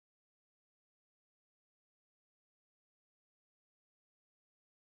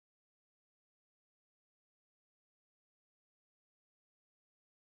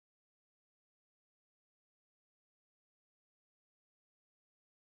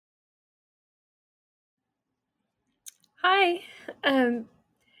Hi. Um,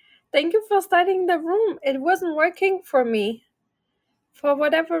 Thank you for starting the room. It wasn't working for me. For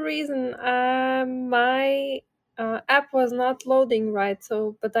whatever reason, my app was not loading right.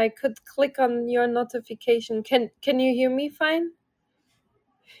 But I could click on your notification. Can you hear me fine?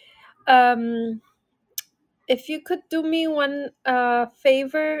 Um, if you could do me one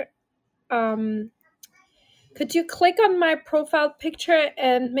favor, um, could you click on my profile picture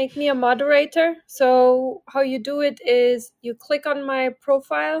and make me a moderator? So how you do it is you click on my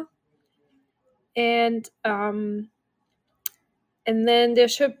profile and and then there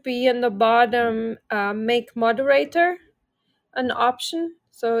should be in the bottom make moderator an option.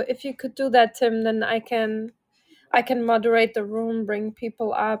 So if you could do that, Tim, then I can moderate the room, bring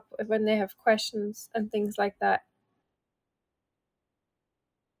people up when they have questions and things like that.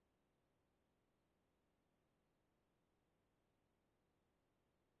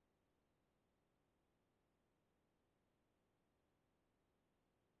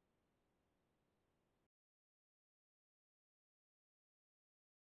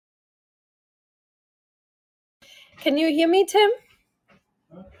 Can you hear me, Tim?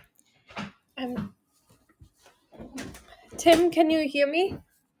 Um, Tim, can you hear me?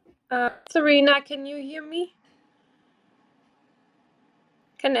 Serena, can you hear me?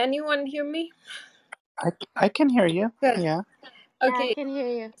 Can anyone hear me? I can hear you. Good. Yeah. Okay. I can hear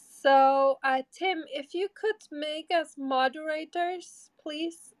you. So, Tim, if you could make us moderators,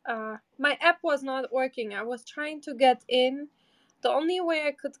 please. My app was not working. I was trying to get in. The only way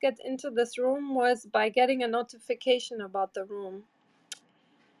I could get into this room was by getting a notification about the room.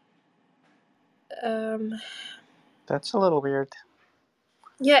 That's a little weird.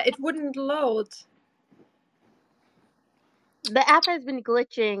 Yeah, it wouldn't load. The app has been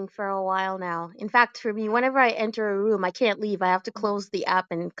glitching for a while now. In fact, for me, whenever I enter a room, I can't leave. I have to close the app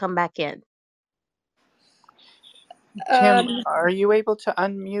and come back in. Tim, are you able to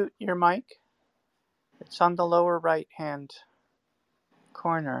unmute your mic? It's on the lower right-hand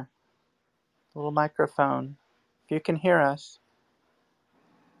corner. Little microphone. If you can hear us.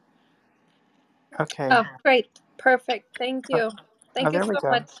 Okay. Oh, great. Perfect. Thank you. Thank you there we so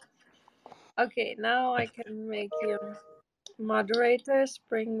go. much. Okay, now I can make you moderators.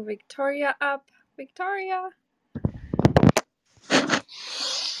 Bring Victoria up. Victoria.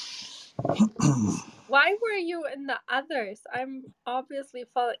 Why were you in the others? I'm obviously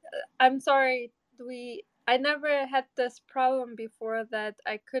following. I'm sorry. I never had this problem before that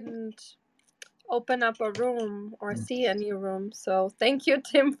I couldn't open up a room or see any room. So thank you,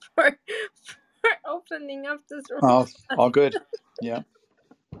 Tim, for opening up this room. Oh, all good. Yeah.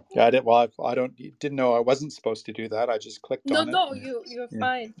 Yeah, I didn't know I wasn't supposed to do that. I just clicked on it. No, you're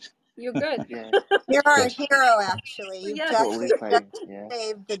fine. You're good. Yeah, You're our Good. hero, actually. You've Yes, just, totally just fine. Yeah.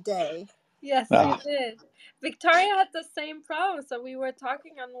 saved the day. yes, you Ah, did. Victoria had the same problem, so we were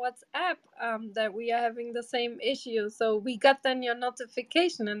talking on WhatsApp that we are having the same issue. So we got then your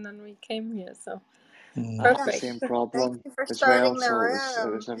notification, and then we came here. So I had the perfect. same Thank problem you for as well, starting the so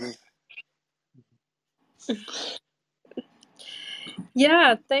it room. was every.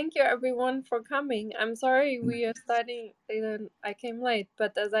 Yeah, thank you everyone for coming. I'm sorry we are starting. I came late,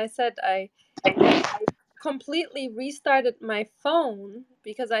 but as I said, I completely restarted my phone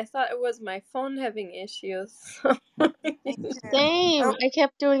because I thought it was my phone having issues. Me too. Same. Oh, I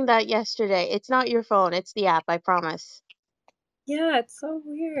kept doing that yesterday. It's not your phone, it's the app, I promise. Yeah, it's so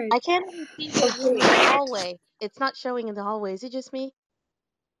weird. I can't even see the room in the hallway. It's not showing in the hallway. Is it just me?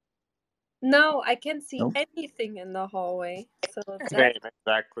 No, I can't see nope. anything in the hallway. So Same, that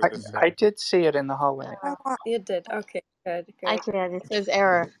exactly the same. I did see it in the hallway. you did. Okay, I good. can. It says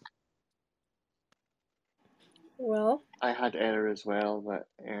error. Well, I had error as well, but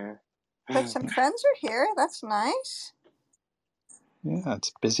yeah. but some friends are here. That's nice. Yeah, it's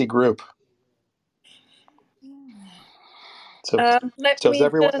a busy group. So, let so is me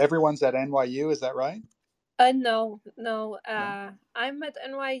just. everyone's at NYU? Is that right? No. I'm at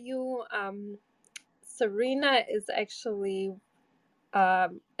NYU. Serena is actually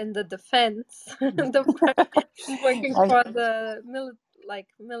in the defense. She's working for the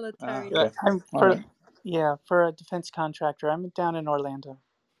military. Okay. I'm All for right. for a defense contractor. I'm down in Orlando.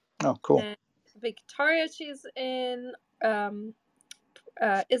 Oh, cool. And Victoria, she's in.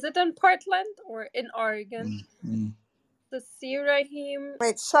 Is it in Portland or in Oregon? Mm-hmm. The Rahim.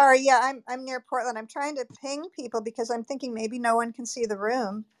 Wait, sorry. Yeah, I'm near Portland. I'm trying to ping people because I'm thinking maybe no one can see the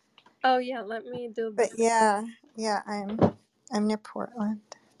room. Oh yeah, let me do But this. yeah, I'm near Portland.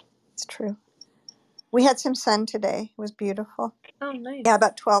 It's true. We had some sun today. It was beautiful. Oh, nice. Yeah,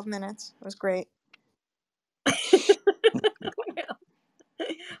 about 12 minutes. It was great.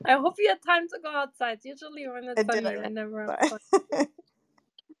 I hope you had time to go outside. Usually when I it's did. sunny, I never have But time.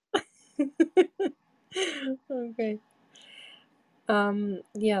 Okay.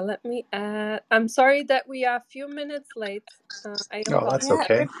 Yeah, let me add. I'm sorry that we are a few minutes late. I Oh, that's apologize. yeah,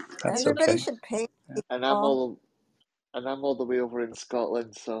 okay. That's everybody okay. should pay Yeah. And I'm people. all the way over in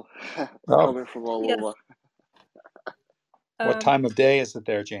Scotland, so we're Oh, coming from all Yes. over. what Um, time of day is it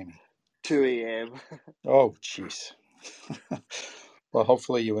there, Jamie? 2 a.m. Oh, jeez. Well,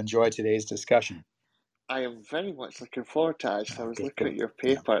 hopefully you enjoy today's discussion. I am very much looking forward to it. Actually, I Oh, was good, looking good. at your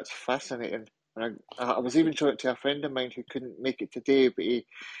Yeah. paper; it's fascinating. And I was even showing it to a friend of mine who couldn't make it today, but he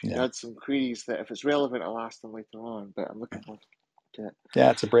Yeah. had some queries that, if it's relevant, I'll ask them later on. But I'm looking forward to it.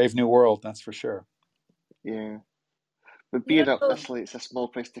 Yeah, it's a brave new world, that's for sure. Yeah, but yeah. being up this late, it's a small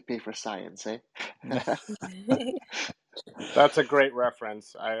price to pay for science, eh? That's a great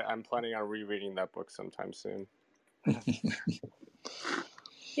reference. I'm planning on rereading that book sometime soon.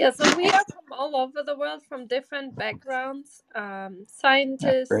 Yeah, so we are from all over the world, from different backgrounds.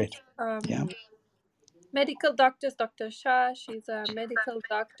 Yeah, great. Scientists, Yeah. medical doctors. Dr. Shah, she's a medical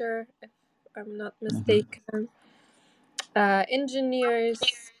doctor, if I'm not Mm-hmm. mistaken. Engineers,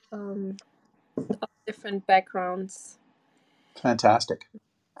 all different backgrounds. Fantastic.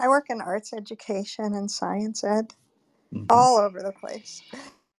 I work in arts education and science ed, Mm-hmm. all over the place.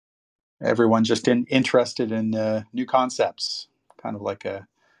 Everyone just interested in new concepts, kind of like an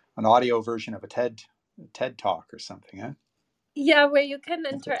audio version of a TED talk or something, huh? Yeah, where you can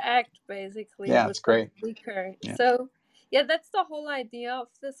interact basically Yeah, with it's the great. speaker. Yeah. So, yeah, that's the whole idea of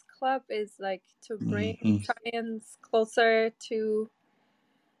this club, is like to bring Mm-hmm. science closer to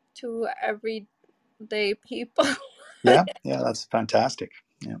everyday people. Yeah, that's fantastic.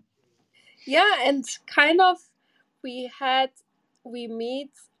 Yeah. Yeah, and kind of we had we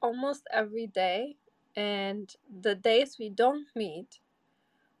meet almost every day, and the days we don't meet,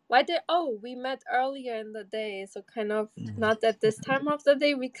 we met earlier in the day, so kind of not at this time of the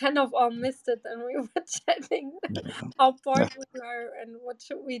day, we kind of all missed it, and we were chatting how Yeah. bored we are and what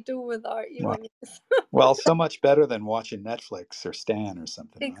should we do with our Well, evenings. well, so much better than watching Netflix or Stan or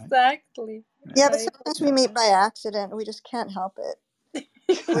something, right? Exactly. Yeah, but I sometimes we meet by accident. We just can't help it.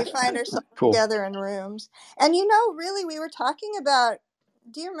 We find ourselves Cool. together in rooms. And really, we were talking about,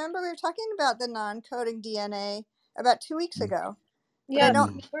 do you remember we were talking about the non-coding DNA about 2 weeks ago? But I Yes,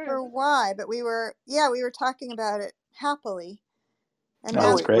 don't we were. remember why, but we were talking about it happily. And Oh, now,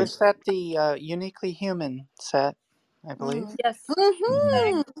 Oh, that's great. was that the uniquely human set? I believe. Yes,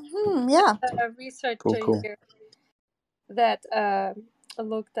 Mm-hmm. yeah. a Cool, researcher cool. here that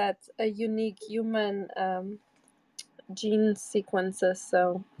looked at a unique human gene sequences.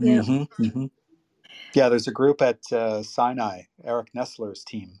 So yeah. Mm-hmm. Mm-hmm. Yeah, there's a group at Sinai. Eric Nestler's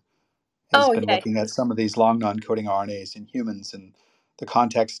team has Oh been yeah. looking at some of these long non-coding RNAs in humans in the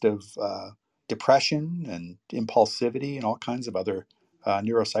context of depression and impulsivity and all kinds of other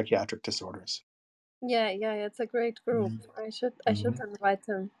neuropsychiatric disorders. Yeah, it's a great group. I should Mm-hmm. invite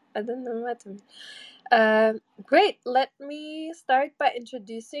him. I didn't invite him. Great. Let me start by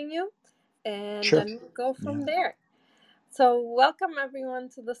introducing you, and Sure. then we'll go Yeah. from there. So, welcome everyone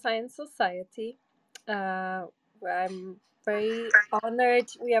to the Science Society. Uh, I'm very honored.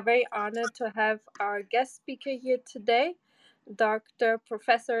 We are very honored to have our guest speaker here today, Dr.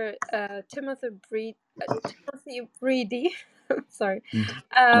 Professor Timothy Breedy. Sorry. Mhm.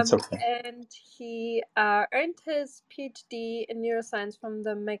 That's okay. And he earned his PhD in neuroscience from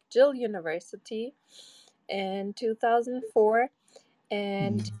the McGill University in 2004.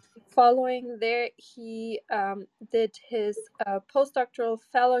 And Mhm. following there, he did his postdoctoral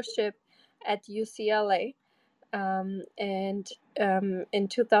fellowship at UCLA. And in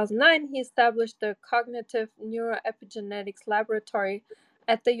 2009, he established the Cognitive Neuroepigenetics Laboratory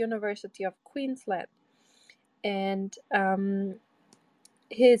at the University of Queensland. And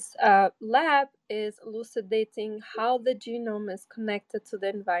his lab is elucidating how the genome is connected to the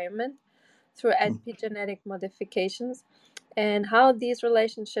environment through epigenetic modifications, and how these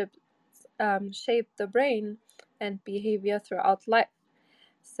relationships shape the brain and behavior throughout life.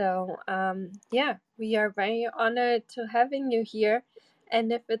 So, yeah, we are very honored to having you here.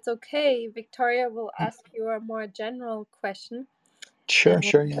 And if it's okay, Victoria will ask you a more general question. Sure, And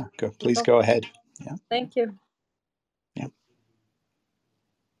sure. Yeah. Please we'll go ahead. Yeah. Thank you. Yeah.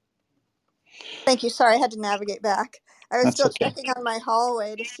 Thank you. Sorry, I had to navigate back. I was That's still okay. checking on my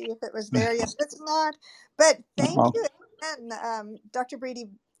hallway to see if it was there yet. It's not. But thank Oh, you again, Dr. Breedy.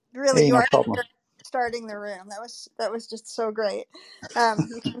 Really, hey, you no are problem. starting the room. That was just so great.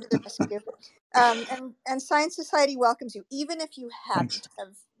 You came to the rescue. And Science Society welcomes you, even if you Thanks. hadn't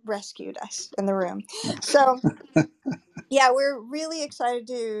have rescued us in the room. Thanks. So yeah, we're really excited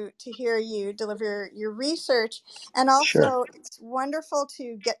to hear you deliver your research, and Sure. also it's wonderful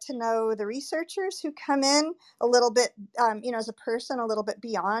to get to know the researchers who come in a little bit, as a person, a little bit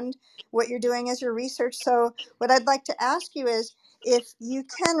beyond what you're doing as your research. So, what I'd like to ask you is if you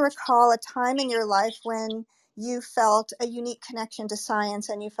can recall a time in your life when you felt a unique connection to science,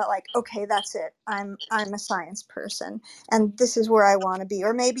 and you felt like, okay, that's it. I'm a science person, and this is where I want to be.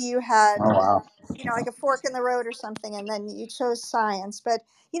 Or maybe you had Oh wow. like a fork in the road or something, and then you chose science. But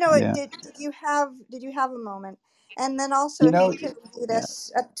Yeah. did you have a moment? And then also, You if you know. could lead Yeah.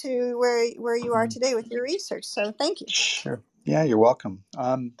 us up to where you are Mm, today with your research. So thank you. sure. Yeah, you're welcome.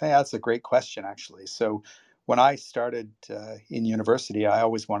 Yeah, that's a great question, actually. So, when I started in university, I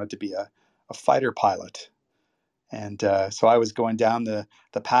always wanted to be a fighter pilot, and so I was going down the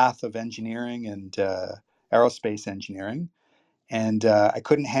path of engineering and aerospace engineering, and I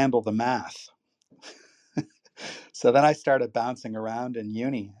couldn't handle the math. So then I started bouncing around in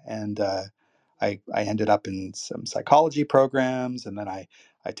uni, and I ended up in some psychology programs, and then I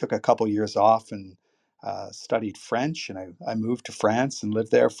took a couple years off and studied French, and I moved to France and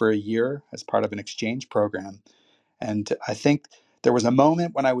lived there for a year as part of an exchange program. And I think there was a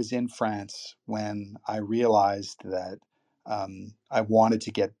moment when I was in France when I realized that I wanted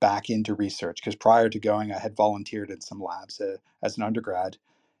to get back into research, because prior to going, I had volunteered in some labs as an undergrad.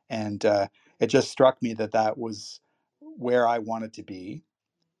 And it just struck me that that was where I wanted to be.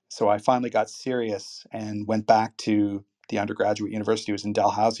 So I finally got serious and went back to the undergraduate university. It was in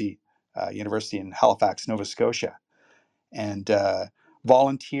Dalhousie University in Halifax, Nova Scotia, and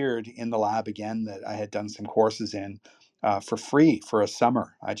volunteered in the lab again that I had done some courses in for free for a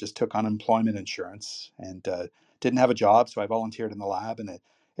summer. I just took unemployment insurance and didn't have a job, so I volunteered in the lab, and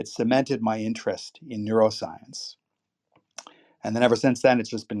it cemented my interest in neuroscience. And then ever since then, it's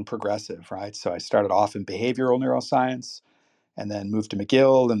just been progressive, right? So I started off in behavioral neuroscience, and then moved to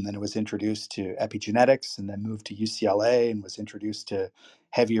McGill, and then it was introduced to epigenetics, and then moved to UCLA and was introduced to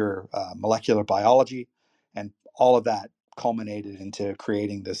heavier molecular biology, and all of that culminated into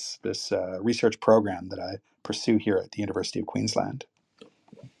creating this research program that I pursue here at the University of Queensland.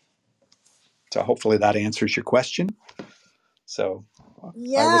 So hopefully that answers your question. So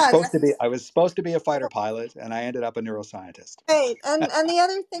Yeah, that's I was supposed to be a fighter pilot, and I ended up a neuroscientist. great. And the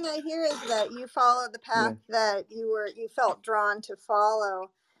other thing I hear is that you followed the Yeah, path that you felt drawn to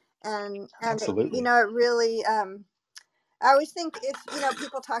follow, and absolutely. it really. I always think if,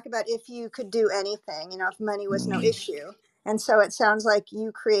 people talk about if you could do anything, if money was no Mm. issue. And so it sounds like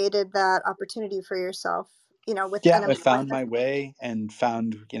you created that opportunity for yourself, with Yeah, I found unemployment. my way and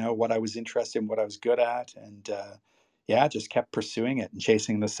found, what I was interested in, what I was good at, and yeah, just kept pursuing it and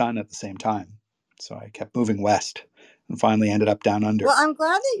chasing the sun at the same time. So I kept moving west and finally ended up down Well, under. I'm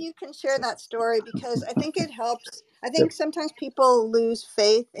glad that you can share So, that story because I think it helps. I think yep. sometimes people lose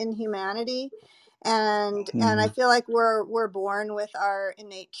faith in humanity, and I Mm, feel like we're born with our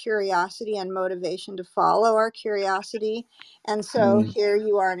innate curiosity and motivation to follow our curiosity. And so mm, here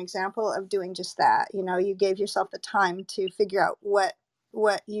you are, an example of doing just that. You gave yourself the time to figure out what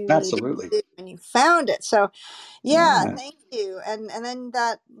you needed absolutely. to do, and you found it. So yeah, Yeah. thank you. And then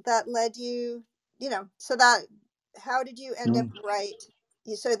that led you, so that how did you end up Mm, right?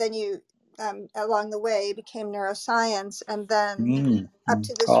 So then you, along the way, became neuroscience, and then up mm.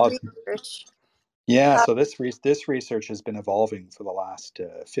 to this Oh, research. yeah. Uh, So this research has been evolving for the last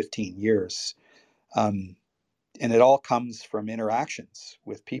 15 years. Um, and it all comes from interactions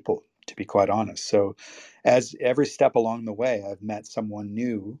with people, to be quite honest. So as every step along the way, I've met someone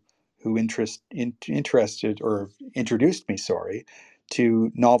new who interested or introduced me, sorry,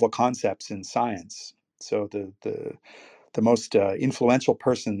 to novel concepts in science. So the most influential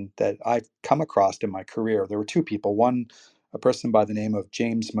person that I've come across in my career, there were two people. One, a person by the name of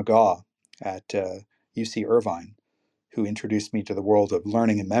James McGaw at UC Irvine, who introduced me to the world of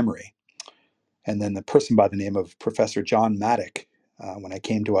learning and memory, and then the person by the name of Professor John Maddock, when I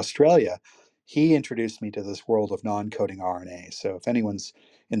came to Australia, he introduced me to this world of non-coding RNA. So if anyone's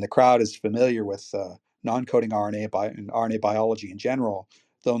in the crowd is familiar with non-coding RNA and RNA biology in general,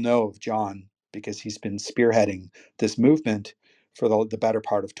 they'll know of John because he's been spearheading this movement for the better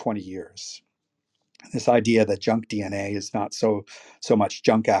part of 20 years. This idea that junk DNA is not so much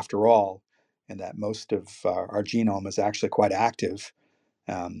junk after all, and that most of our genome is actually quite active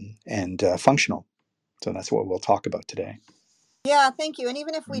and functional. So that's what we'll talk about today. yeah, thank you. And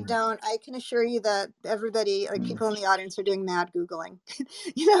even if we Mm, don't, I can assure you that everybody, like mm. people in the audience, are doing mad googling.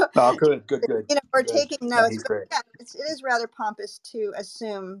 you know, Oh, good, good, good, or good. taking Yeah, notes. he's But great. yeah, it is rather pompous to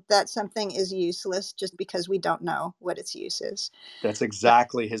assume that something is useless just because we don't know what its use is. That's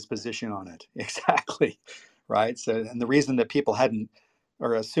exactly his position on it. Exactly. right? So, and the reason that people hadn't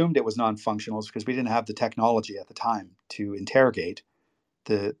or assumed it was non-functional is because we didn't have the technology at the time to interrogate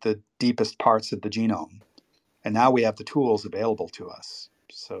the deepest parts of the genome, and now we have the tools available to us.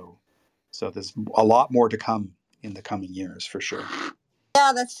 So there's a lot more to come in the coming years for sure.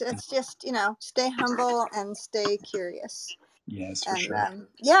 Yeah, it's just, stay humble and stay curious. Yes, for And sure.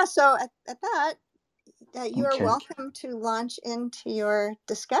 yeah, so at that, you are Okay. welcome to launch into your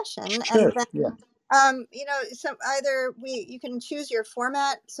discussion. Sure. And then Yeah. some either you can choose your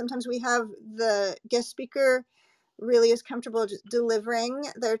format. Sometimes we have the guest speaker really is comfortable just delivering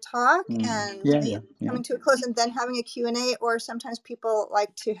their talk and Yeah. coming to a close and then having a Q&A, or sometimes people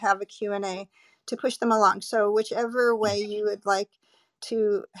like to have a Q&A to push them along. So whichever way you would like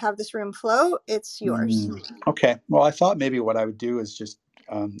to have this room flow, it's yours. Okay. Well, I thought maybe what I would do is just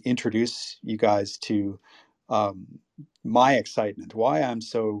introduce you guys to my excitement, why I'm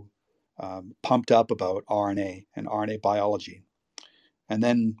so pumped up about RNA and RNA biology. And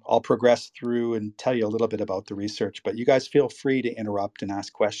then I'll progress through and tell you a little bit about the research. But you guys feel free to interrupt and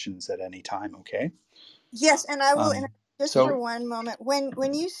ask questions at any time, okay? Yes, and I will interrupt just for So, one moment.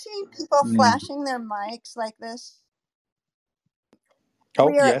 When you see people mm, flashing their mics like this, oh,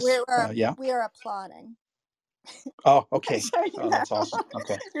 yes. Yeah. we are applauding. Oh, okay. So you Oh, know, that's awesome.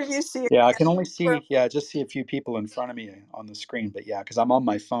 Okay. if you see it, Yeah, I can only we're- see, just see a few people in front of me on the screen. But yeah, because I'm on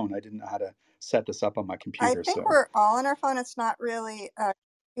my phone, I didn't know how to set this up on my I computer. think So, we're all on our phone. It's not really a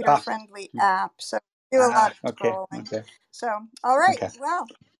computer-friendly app, so we do a lot of okay. scrolling. Okay. So, all right, Okay. well,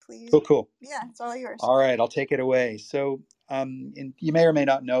 please, Cool. yeah, it's all yours. All right, I'll take it away. So, you may or may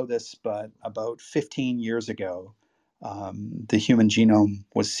not know this, but about 15 years ago, the human genome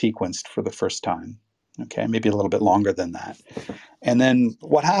was sequenced for the first time. Okay, maybe a little bit longer than that. And then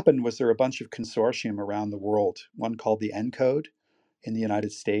what happened was there were a bunch of consortium around the world, one called the ENCODE in the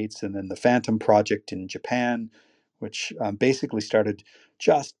United States, and then the Phantom Project in Japan, which basically started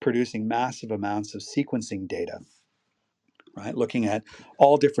just producing massive amounts of sequencing data, right? Looking at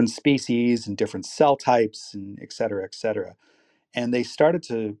all different species and different cell types and et cetera, et cetera. And they started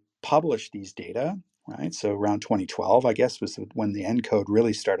to publish these data, right? So around 2012, I guess, was when the ENCODE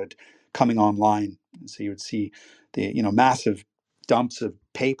really started coming online. So you would see the massive dumps of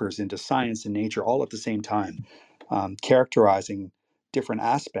papers into Science and Nature all at the same time, characterizing different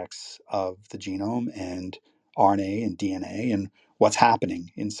aspects of the genome and RNA and DNA and what's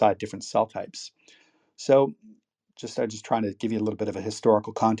happening inside different cell types. So I'm just trying to give you a little bit of a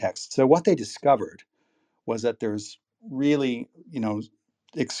historical context. So what they discovered was that there's really,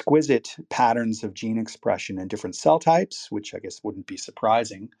 exquisite patterns of gene expression in different cell types, which I guess wouldn't be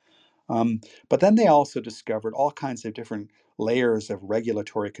surprising. But then they also discovered all kinds of different layers of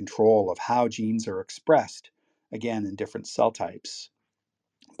regulatory control of how genes are expressed, again, in different cell types.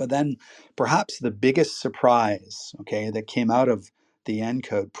 But then perhaps the biggest surprise, okay, that came out of the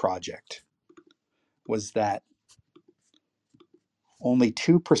ENCODE project was that only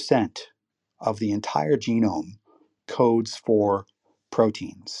 2% of the entire genome codes for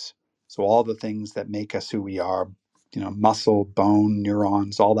proteins. So all the things that make us who we are, muscle, bone,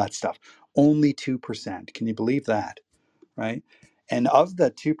 neurons, all that stuff. Only 2%. Can you believe that? Right? And of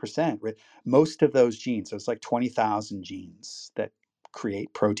the 2%, right, most of those genes, so it's like 20,000 genes that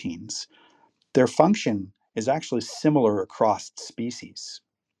create proteins, their function is actually similar across species.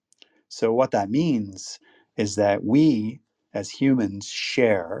 So what that means is that we as humans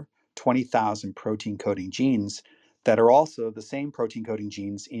share 20,000 protein coding genes that are also the same protein coding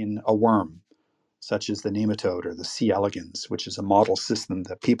genes in a worm, such as the nematode or the C. elegans, which is a model system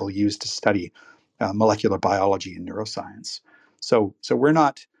that people use to study molecular biology and neuroscience. So we're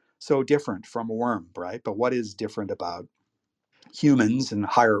not so different from a worm, right? But what is different about humans and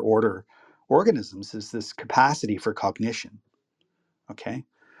higher order organisms is this capacity for cognition. Okay,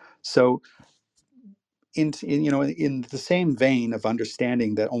 so in the same vein of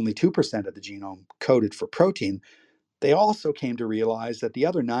understanding that only 2% of the genome coded for protein, they also came to realize that the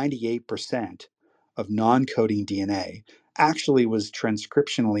other 98% of non-coding DNA actually was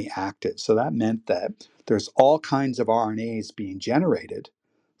transcriptionally active. So that meant that there's all kinds of RNAs being generated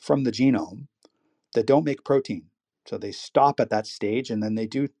from the genome that don't make protein. So they stop at that stage and then they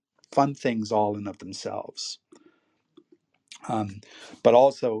do fun things all in of themselves. But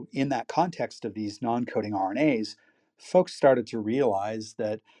also in that context of these non-coding RNAs, folks started to realize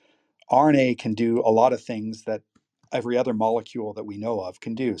that RNA can do a lot of things that every other molecule that we know of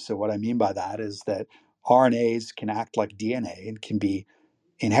can do. So what I mean by that is that RNAs can act like DNA and can be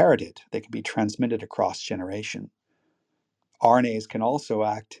inherited. They can be transmitted across generation. RNAs can also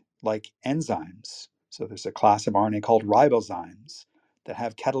act like enzymes. So there's a class of RNA called ribozymes that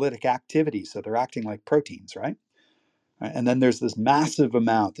have catalytic activity, so they're acting like proteins, right? And then there's this massive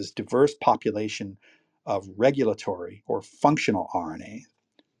amount, this diverse population of regulatory or functional RNA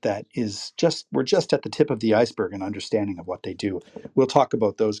that is we're just at the tip of the iceberg in understanding of what they do. We'll talk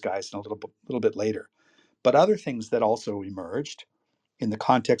about those guys in a little bit later. But other things that also emerged in the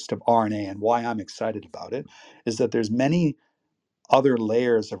context of RNA, and why I'm excited about it, is that there's many other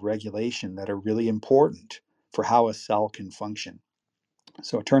layers of regulation that are really important for how a cell can function.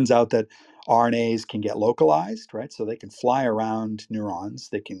 So it turns out that RNAs can get localized, right? So they can fly around neurons.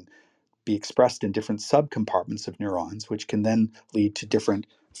 They can be expressed in different subcompartments of neurons, which can then lead to different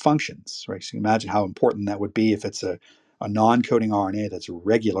functions, right? So you imagine how important that would be if it's a non-coding RNA that's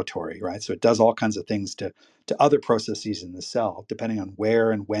regulatory, right? So it does all kinds of things to other processes in the cell, depending on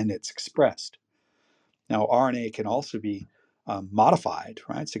where and when it's expressed. Now, RNA can also be modified,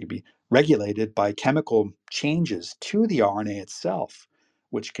 right? So it can be regulated by chemical changes to the RNA itself,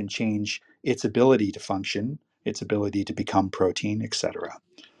 which can change its ability to function, its ability to become protein, etc.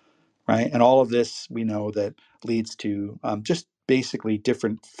 Right? And all of this we know that leads to just basically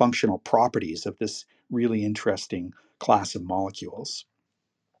different functional properties of this really interesting class of molecules.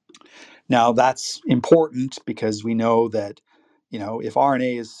 Now, that's important because we know that, if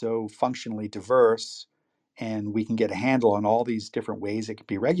RNA is so functionally diverse and we can get a handle on all these different ways it can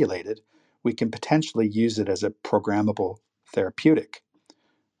be regulated, we can potentially use it as a programmable therapeutic,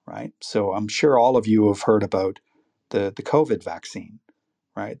 right? So I'm sure all of you have heard about the COVID vaccine,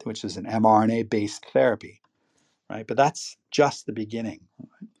 right, which is an mRNA-based therapy, right? But that's just the beginning.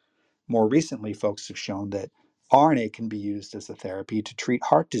 More recently, folks have shown that RNA can be used as a therapy to treat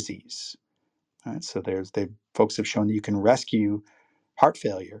heart disease. Right? So folks have shown that you can rescue heart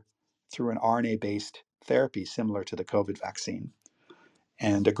failure through an RNA-based therapy similar to the COVID vaccine.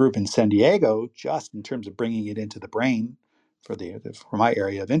 And a group in San Diego, just in terms of bringing it into the brain for my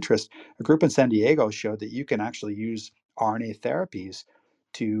area of interest, a group in San Diego showed that you can actually use RNA therapies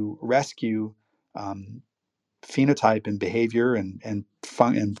to rescue phenotype and behavior and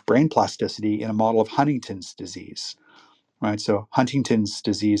brain plasticity in a model of Huntington's disease. Right, so Huntington's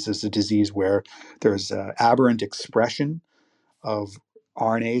disease is a disease where there's aberrant expression of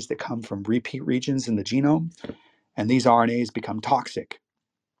RNAs that come from repeat regions in the genome, and these RNAs become toxic,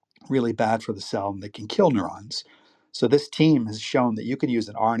 really bad for the cell, and they can kill neurons. So this team has shown that you can use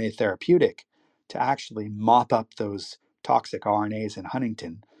an RNA therapeutic to actually mop up those toxic RNAs in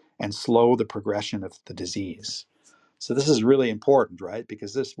Huntington and slow the progression of the disease. So this is really important, right?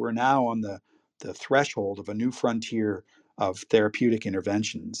 Because we're now on the threshold of a new frontier of therapeutic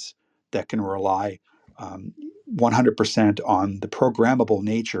interventions that can rely 100% on the programmable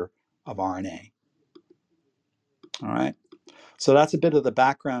nature of RNA. All right. So that's a bit of the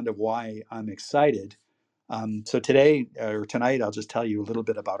background of why I'm excited. So tonight, I'll just tell you a little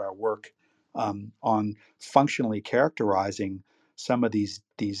bit about our work on functionally characterizing some of these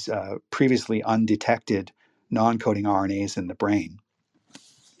previously undetected non-coding RNAs in the brain.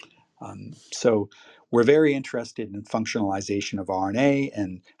 So we're very interested in functionalization of RNA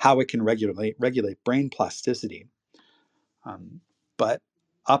and how it can regulate brain plasticity. But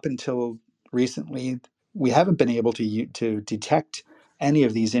up until recently, we haven't been able to detect any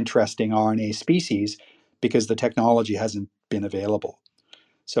of these interesting RNA species because the technology hasn't been available.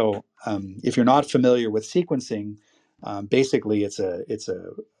 So if you're not familiar with sequencing, basically it's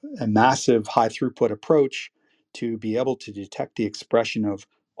a massive high throughput approach to be able to detect the expression of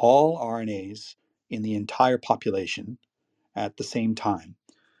all RNAs in the entire population at the same time.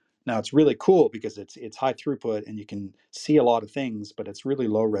 Now it's really cool because it's high throughput and you can see a lot of things, but it's really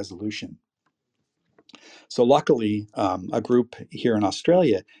low resolution. So luckily, a group here in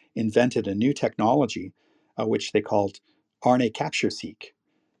Australia invented a new technology, which they called RNA capture-seq.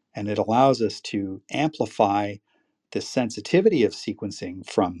 And it allows us to amplify the sensitivity of sequencing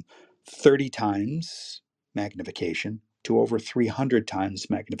from 30 times magnification to over 300 times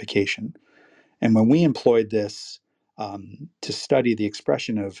magnification. And when we employed this to study the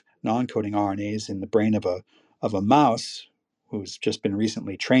expression of non-coding RNAs in the brain of a mouse who's just been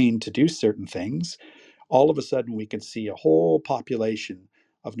recently trained to do certain things, all of a sudden we could see a whole population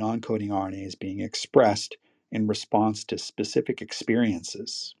of non-coding RNAs being expressed in response to specific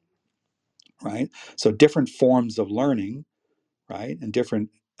experiences. Right? So different forms of learning, right, and different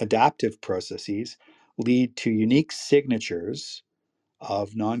adaptive processes lead to unique signatures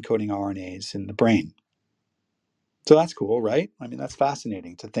of non-coding RNAs in the brain. So that's cool, right? I mean, that's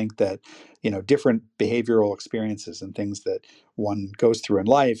fascinating to think that, different behavioral experiences and things that one goes through in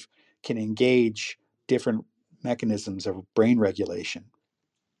life can engage different mechanisms of brain regulation.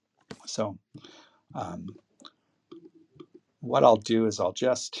 So, what I'll do is I'll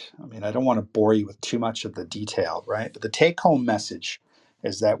just, I don't want to bore you with too much of the detail, right? But the take home message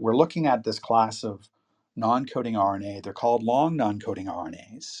is that we're looking at this class of non coding RNA. They're called long non coding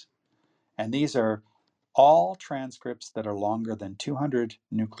RNAs. And these are all transcripts that are longer than 200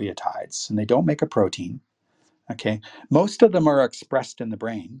 nucleotides, and they don't make a protein. Okay. Most of them are expressed in the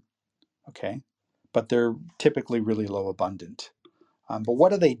brain. Okay. But they're typically really low abundant. But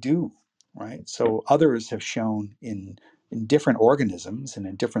what do they do, right? So others have shown in different organisms and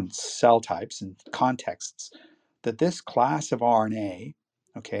in different cell types and contexts that this class of RNA,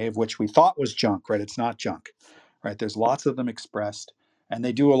 okay, of which we thought was junk, right? It's not junk, right? There's lots of them expressed, and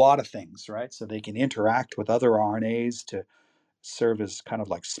they do a lot of things, right? So they can interact with other RNAs to serve as kind of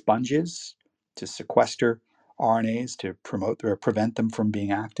like sponges to sequester RNAs to promote or prevent them from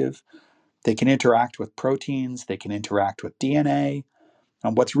being active. They can interact with proteins, they can interact with DNA,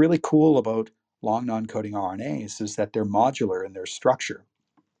 and what's really cool about long non-coding RNAs is that they're modular in their structure.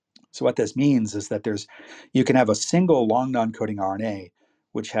 So what this means is that you can have a single long non-coding RNA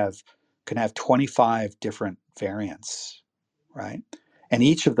which can have 25 different variants, right? And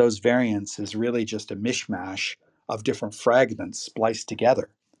each of those variants is really just a mishmash of different fragments spliced together.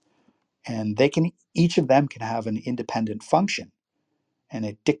 And each of them can have an independent function, and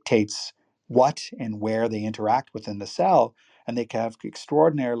it dictates what and where they interact within the cell, and they can have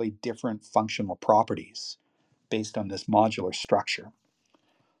extraordinarily different functional properties based on this modular structure.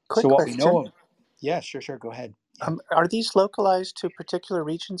 So Quick what we know question. of, yeah, sure, go ahead. Yeah. Are these localized to particular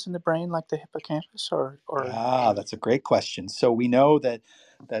regions in the brain, like the hippocampus, or That's a great question. So we know that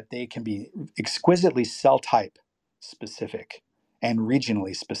they can be exquisitely cell type specific and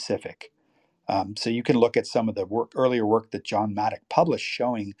regionally specific. So you can look at some of the earlier work that John Maddock published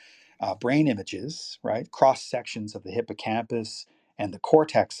showing brain images, right, cross sections of the hippocampus and the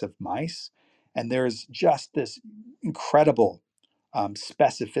cortex of mice, and there's just this incredible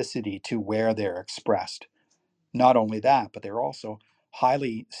specificity to where they're expressed. Not only that, but they're also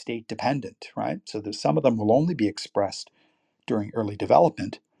highly state dependent, right? So there's some of them will only be expressed during early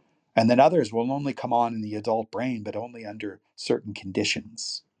development, and then others will only come on in the adult brain, but only under certain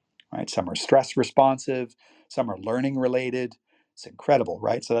conditions, right? Some are stress responsive, some are learning related. It's incredible,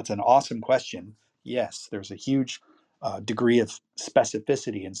 right? So that's an awesome question. Yes, there's a huge degree of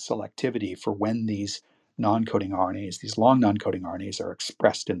specificity and selectivity for when these non-coding RNAs, these long non-coding RNAs, are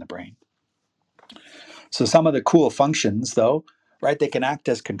expressed in the brain. So some of the cool functions, though, right, they can act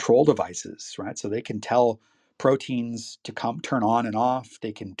as control devices, right? So they can tell proteins to turn on and off.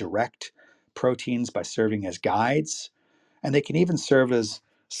 They can direct proteins by serving as guides, and they can even serve as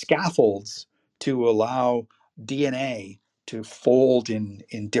scaffolds to allow DNA to fold in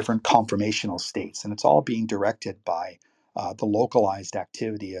different conformational states. And it's all being directed by the localized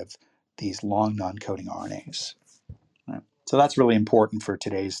activity of these long non-coding RNAs. Right? So that's really important for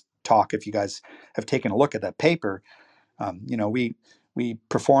today's talk. If you guys have taken a look at that paper, we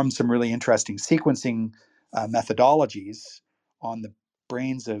performed some really interesting sequencing methodologies on the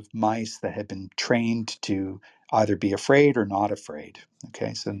brains of mice that had been trained to either be afraid or not afraid.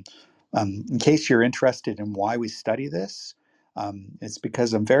 Okay, so in case you're interested in why we study this, it's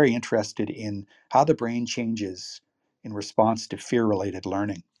because I'm very interested in how the brain changes in response to fear-related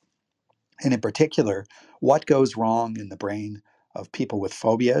learning. And in particular, what goes wrong in the brain of people with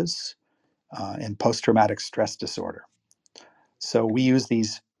phobias and post-traumatic stress disorder. So we use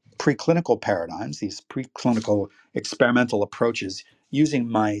these preclinical paradigms, these preclinical experimental approaches using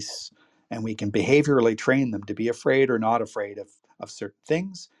mice, and we can behaviorally train them to be afraid or not afraid of certain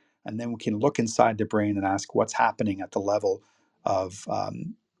things. And then we can look inside the brain and ask what's happening at the level of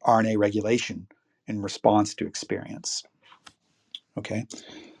RNA regulation in response to experience. Okay,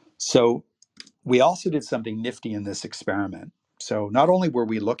 so we also did something nifty in this experiment. So not only were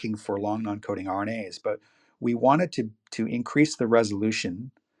we looking for long non-coding RNAs, but we wanted to increase the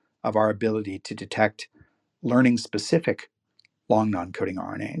resolution of our ability to detect learning specific long non-coding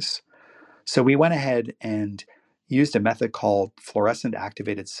RNAs. So we went ahead and used a method called fluorescent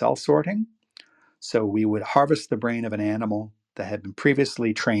activated cell sorting. So we would harvest the brain of an animal that had been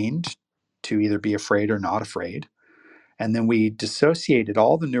previously trained to either be afraid or not afraid. And then we dissociated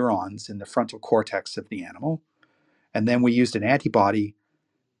all the neurons in the frontal cortex of the animal. And then we used an antibody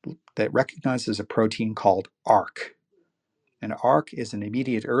that recognizes a protein called ARC. And ARC is an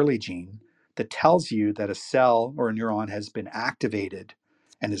immediate early gene that tells you that a cell or a neuron has been activated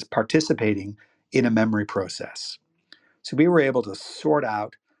and is participating in a memory process. So we were able to sort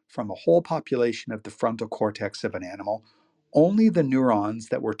out from a whole population of the frontal cortex of an animal only the neurons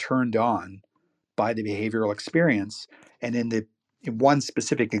that were turned on by the behavioral experience. And in one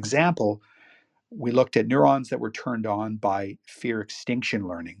specific example, we looked at neurons that were turned on by fear extinction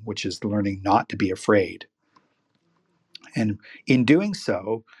learning, which is the learning not to be afraid. And in doing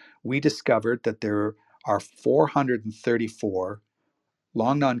so, we discovered that there are 434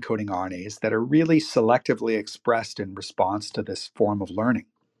 long non-coding RNAs that are really selectively expressed in response to this form of learning,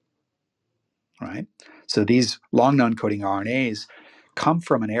 right? So these long non-coding RNAs come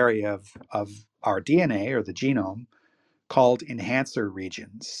from an area of our DNA or the genome called enhancer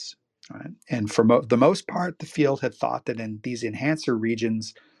regions. Right? And for the most part, the field had thought that in these enhancer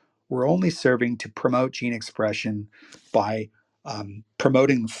regions were only serving to promote gene expression by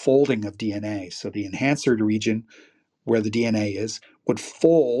promoting folding of DNA. So the enhancer region, where the DNA is, would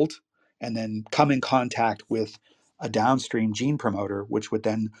fold and then come in contact with a downstream gene promoter, which would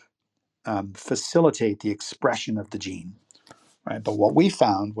then facilitate the expression of the gene. Right? But what we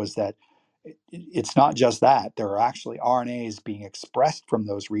found was that it's not just that. There are actually RNAs being expressed from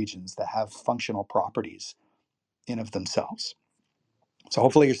those regions that have functional properties in of themselves. So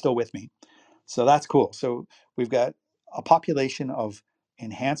hopefully you're still with me. So that's cool. So we've got a population of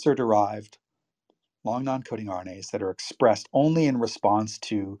enhancer-derived long non-coding RNAs that are expressed only in response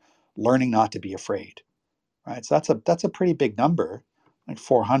to learning not to be afraid, right? So that's a pretty big number, like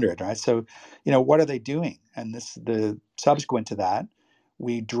 400, right? So, what are they doing? And the subsequent to that,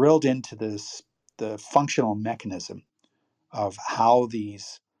 we drilled into the functional mechanism of how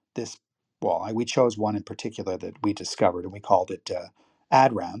we chose one in particular that we discovered, and we called it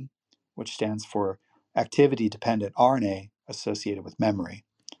ADRAM, which stands for activity dependent RNA associated with memory.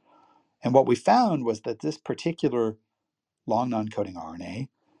 And what we found was that this particular long non-coding RNA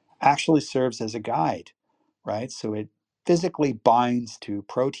actually serves as a guide, right? So it physically binds to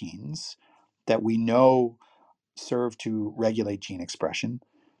proteins that we know serve to regulate gene expression,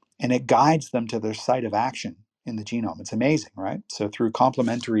 and it guides them to their site of action in the genome. It's amazing, right? So through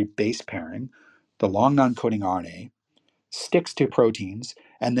complementary base pairing, the long non-coding RNA sticks to proteins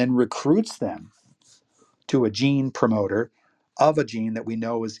and then recruits them to a gene promoter of a gene that we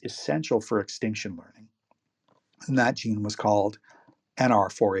know is essential for extinction learning. And that gene was called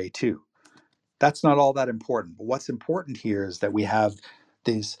NR4A2. That's not all that important. But what's important here is that we have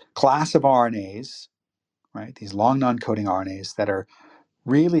this class of RNAs, right? These long non-coding RNAs that are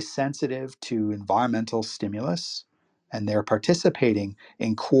really sensitive to environmental stimulus, and they're participating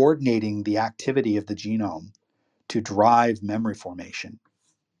in coordinating the activity of the genome to drive memory formation.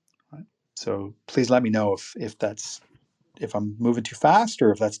 Right? So please let me know if I'm moving too fast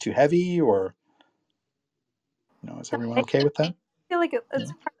or if that's too heavy, or is everyone okay with that? I feel like it's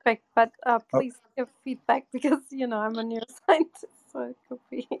Yeah. perfect, but Oh, please give feedback because I'm a neuroscientist, so it could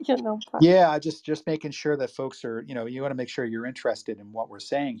be part. yeah, just making sure that folks are, you want to make sure you're interested in what we're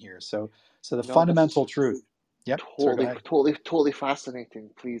saying here. So the No, this fundamental is truth. Yep. Sorry, go totally, ahead. totally, totally fascinating.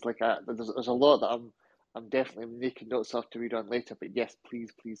 Please, there's a lot that I'm definitely making notes of to read on later. But yes,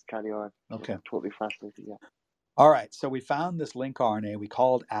 please carry on. Okay. I'm totally fascinated. Yeah. All right. So we found this link RNA we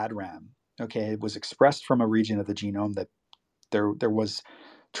called ADRAM. Okay, it was expressed from a region of the genome that there was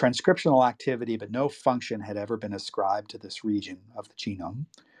transcriptional activity, but no function had ever been ascribed to this region of the genome.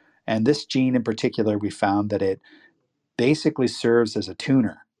 And this gene in particular, we found that it basically serves as a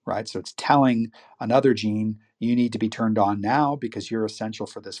tuner, right? So it's telling another gene, you need to be turned on now because you're essential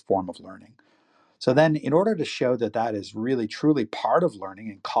for this form of learning. So then, in order to show that that is really truly part of learning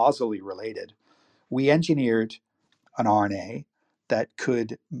and causally related, we engineered an RNA that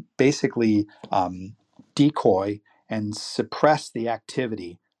could basically decoy and suppress the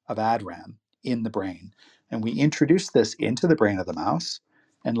activity of ADRAM in the brain. And we introduced this into the brain of the mouse,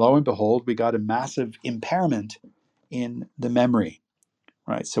 and lo and behold, we got a massive impairment in the memory,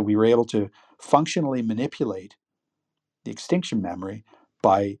 right? So we were able to functionally manipulate the extinction memory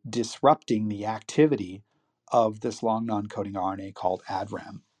by disrupting the activity of this long non-coding RNA called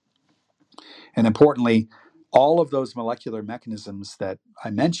ADRAM. And importantly, all of those molecular mechanisms that I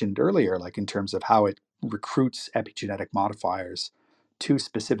mentioned earlier, like in terms of how it recruits epigenetic modifiers to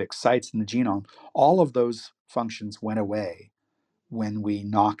specific sites in the genome, all of those functions went away when we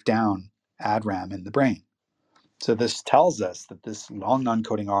knocked down ADRAM in the brain. So this tells us that this long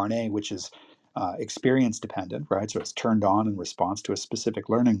non-coding RNA, which is experience dependent, right? So it's turned on in response to a specific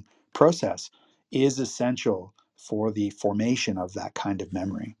learning process, is essential for the formation of that kind of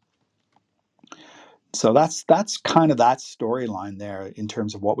memory. So that's kind of that storyline there in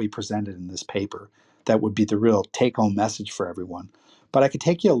terms of what we presented in this paper. That would be the real take-home message for everyone. But I could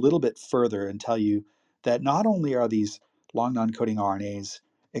take you a little bit further and tell you that not only are these long non-coding RNAs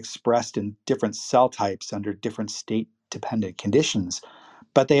expressed in different cell types under different state-dependent conditions,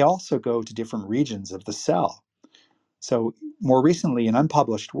 but they also go to different regions of the cell. So more recently, in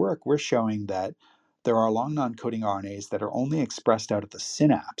unpublished work, we're showing that there are long non-coding RNAs that are only expressed out of the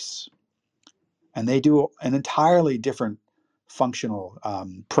synapse, and they do an entirely different functional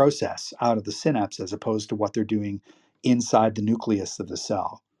process out of the synapse as opposed to what they're doing inside the nucleus of the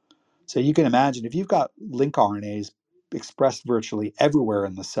cell. So you can imagine if you've got link RNAs expressed virtually everywhere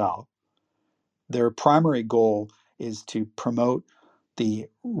in the cell, their primary goal is to promote the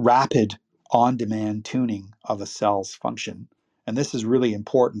rapid on-demand tuning of a cell's function. And this is really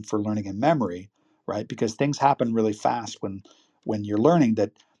important for learning and memory, right? Because things happen really fast when you're learning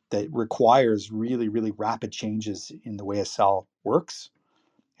that requires really, really rapid changes in the way a cell works.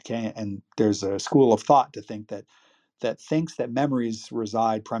 Okay, and there's a school of thought to think that thinks that memories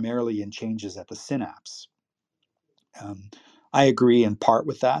reside primarily in changes at the synapse. Um, I agree in part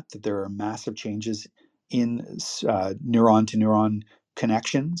with that there are massive changes in neuron to neuron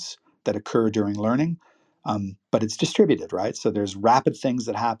connections that occur during learning, but it's distributed, right? So there's rapid things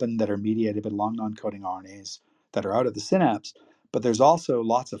that happen that are mediated by long non-coding RNAs that are out of the synapse, but there's also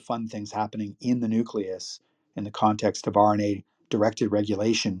lots of fun things happening in the nucleus in the context of RNA-directed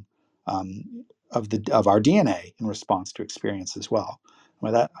regulation of our DNA in response to experience as well.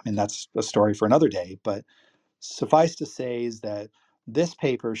 That's a story for another day, but suffice to say is that this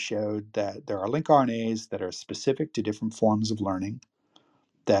paper showed that there are lincRNAs that are specific to different forms of learning,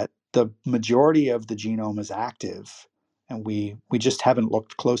 that the majority of the genome is active, and we just haven't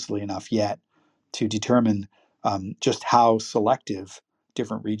looked closely enough yet to determine just how selective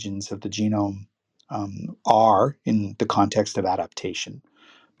different regions of the genome are in the context of adaptation.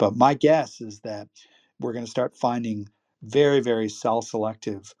 But my guess is that we're going to start finding very, very cell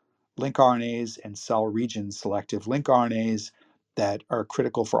selective lincRNAs and cell region selective lincRNAs that are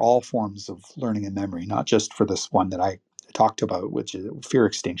critical for all forms of learning and memory, not just for this one that I talked about, which is fear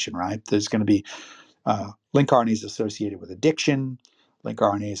extinction, right? There's going to be lincRNAs associated with addiction,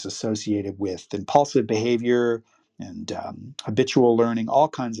 lincRNAs associated with impulsive behavior and habitual learning, all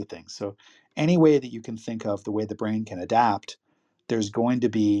kinds of things. So any way that you can think of the way the brain can adapt, there's going to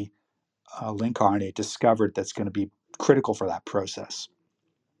be a lincRNA discovered that's going to be critical for that process.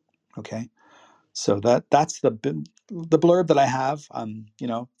 Okay, so that's the blurb that I have.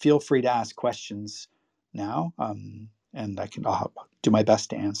 Feel free to ask questions now, and I'll do my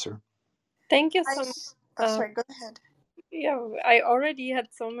best to answer. Thank you I, so much. oh, sorry, go ahead. Yeah, I already had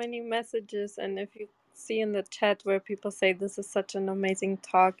so many messages, and if you see in the chat where people say this is such an amazing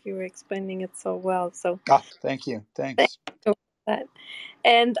talk, you were explaining it so well. So Thank you. thank Thanks. you for that.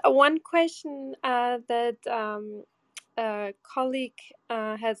 And one question that a colleague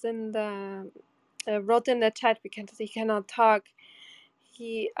has in the wrote in the chat because he cannot talk.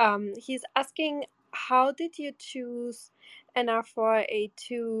 He's asking, how did you choose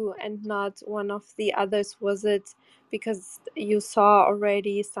NR4A2 and not one of the others? Was it because you saw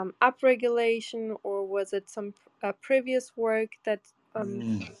already some upregulation, or was it some previous work that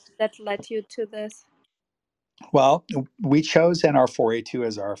that led you to this? Well, we chose NR4A2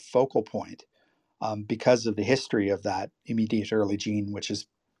 as our focal point because of the history of that immediate early gene, which has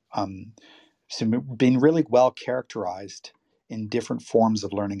been really well characterized in different forms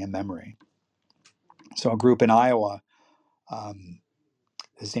of learning and memory. So a group in Iowa,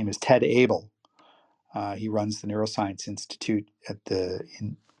 his name is Ted Abel. He runs the Neuroscience Institute at the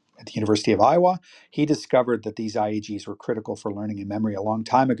University of Iowa. He discovered that these IEGs were critical for learning and memory a long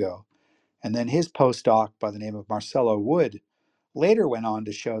time ago. And then his postdoc by the name of Marcelo Wood later went on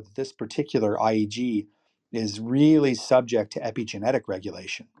to show that this particular IEG is really subject to epigenetic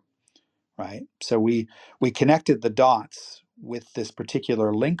regulation, right? So we connected the dots with this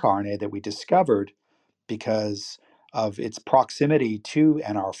particular lincRNA that we discovered because of its proximity to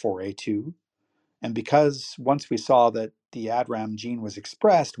NR4A2. And because once we saw that the ADRAM gene was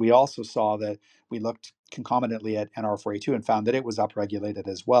expressed, we also saw that we looked concomitantly at NR4A2 and found that it was upregulated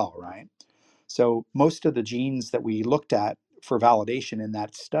as well, right? So most of the genes that we looked at for validation in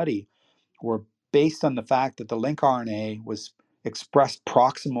that study were based on the fact that the lincRNA was expressed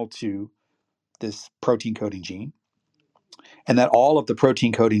proximal to this protein coding gene, and that all of the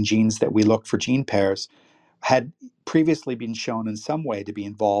protein coding genes that we looked for gene pairs had previously been shown in some way to be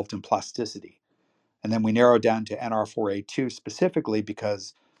involved in plasticity. And then we narrowed down to NR4A2 specifically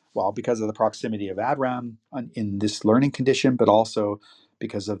because of the proximity of ADRAM in this learning condition, but also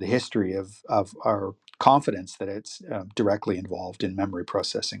because of the history of our confidence that it's directly involved in memory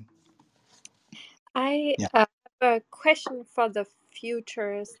processing. I Yeah. have a question for the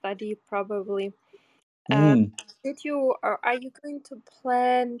future study, probably. Did you, or are you going to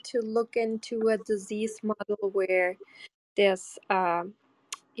plan to look into a disease model where there's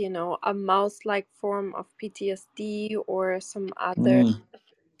a mouse-like form of PTSD or some other Mm.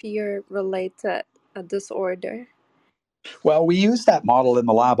 fear-related disorder? Well, we use that model in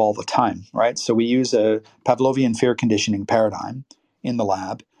the lab all the time, right? So we use a Pavlovian fear conditioning paradigm in the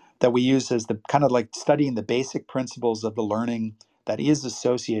lab that we use as the kind of like studying the basic principles of the learning that is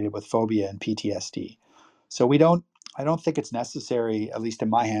associated with phobia and PTSD. So I don't think it's necessary, at least in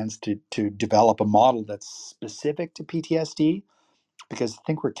my hands, to develop a model that's specific to PTSD, because I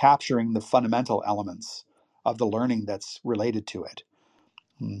think we're capturing the fundamental elements of the learning that's related to it.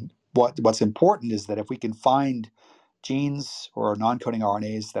 What's important is that if we can find genes or non-coding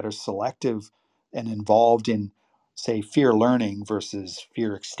RNAs that are selective and involved in, say, fear learning versus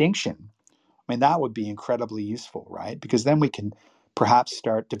fear extinction, I mean, that would be incredibly useful, right? Because then we can perhaps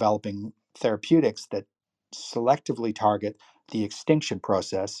start developing therapeutics that selectively target the extinction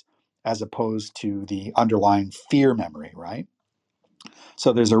process as opposed to the underlying fear memory, right?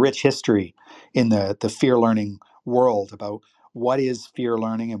 So there's a rich history in the fear learning world about what is fear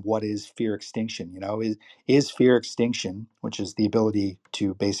learning and what is fear extinction. Is fear extinction, which is the ability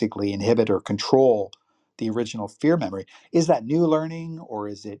to basically inhibit or control the original fear memory, is that new learning or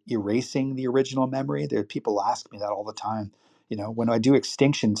is it erasing the original memory? There people ask me that all the time. When I do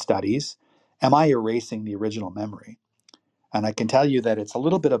extinction studies, am I erasing the original memory? And I can tell you that it's a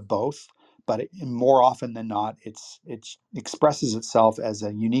little bit of both, but more often than not, it expresses itself as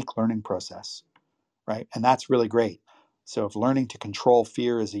a unique learning process, right? And that's really great. So if learning to control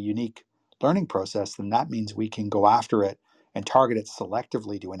fear is a unique learning process, then that means we can go after it and target it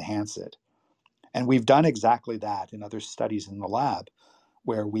selectively to enhance it. And we've done exactly that in other studies in the lab,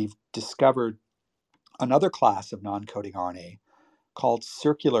 where we've discovered another class of non-coding RNA called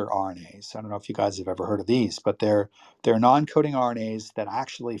circular RNAs. I don't know if you guys have ever heard of these, but they're non-coding RNAs that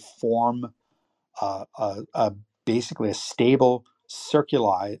actually form basically a stable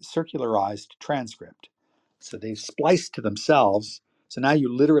circularized transcript. So they've spliced to themselves. So now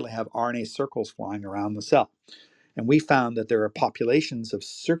you literally have RNA circles flying around the cell. And we found that there are populations of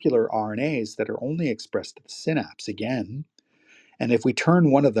circular RNAs that are only expressed at the synapse again. And if we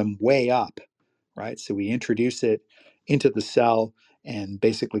turn one of them way up, right, so we introduce it into the cell and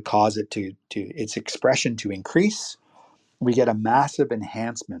basically cause it to its expression to increase, we get a massive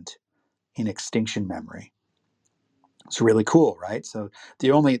enhancement in extinction memory. It's really cool, right? So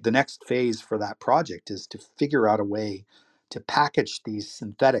the next phase for that project is to figure out a way to package these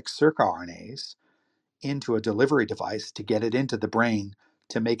synthetic circRNAs into a delivery device to get it into the brain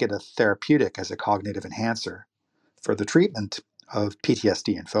to make it a therapeutic as a cognitive enhancer for the treatment of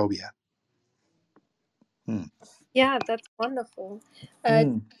PTSD and phobia. Yeah, that's wonderful. Do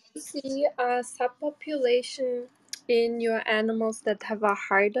Mm. you see a subpopulation in your animals that have a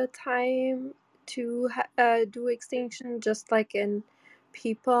harder time to do extinction, just like in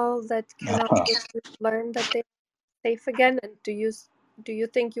people that cannot really learn that they're safe again? And do you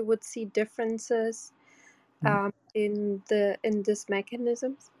think you would see differences in this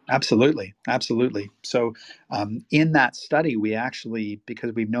mechanisms? Absolutely, absolutely. So, in that study, we actually,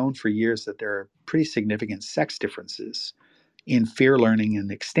 because we've known for years that there are pretty significant sex differences in fear learning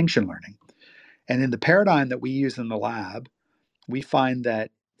and extinction learning. And in the paradigm that we use in the lab, we find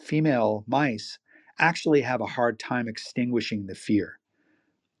that female mice actually have a hard time extinguishing the fear.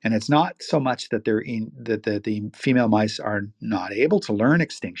 And it's not so much that the female mice are not able to learn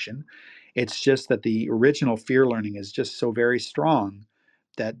extinction. It's just that the original fear learning is just so very strong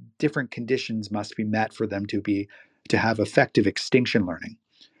that different conditions must be met for them to have effective extinction learning.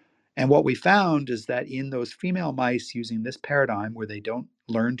 And what we found is that in those female mice using this paradigm where they don't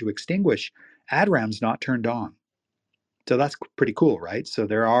learn to extinguish, ADRAM's not turned on. So that's pretty cool, right? So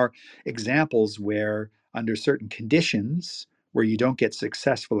there are examples where, under certain conditions, where you don't get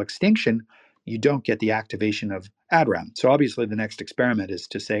successful extinction, you don't get the activation of ADRAM. So obviously, the next experiment is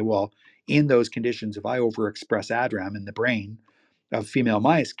to say, well, in those conditions, if I overexpress ADRAM in the brain of female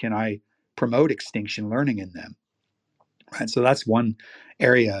mice, can I promote extinction learning in them? Right. So that's one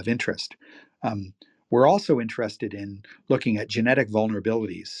area of interest. We're also interested in looking at genetic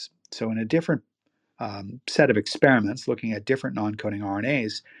vulnerabilities. So in a different set of experiments looking at different non-coding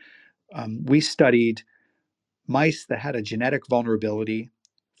RNAs, we studied mice that had a genetic vulnerability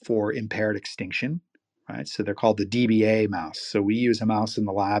for impaired extinction, right? So they're called the DBA mouse. So we use a mouse in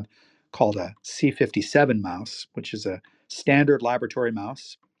the lab called a C57 mouse, which is a standard laboratory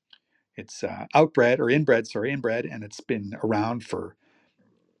mouse. It's inbred, and it's been around for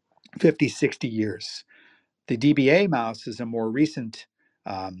 50, 60 years. The DBA mouse is a more recent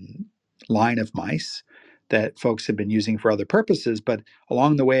line of mice that folks have been using for other purposes, but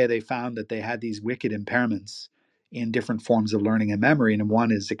along the way they found that they had these wicked impairments in different forms of learning and memory, and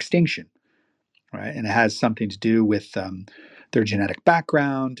one is extinction, right? And it has something to do with their genetic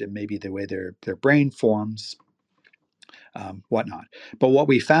background and maybe the way their brain forms, whatnot. But what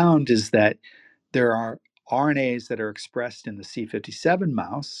we found is that there are RNAs that are expressed in the C57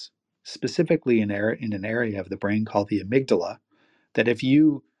 mouse, specifically in an area of the brain called the amygdala, that if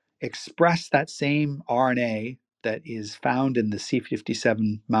you express that same RNA that is found in the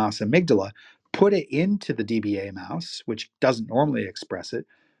C57 mouse amygdala, put it into the DBA mouse, which doesn't normally express it,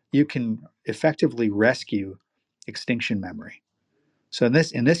 you can effectively rescue extinction memory. So in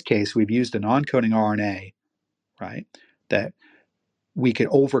this case, we've used a non-coding RNA, right, that we could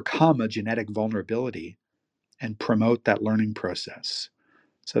overcome a genetic vulnerability and promote that learning process.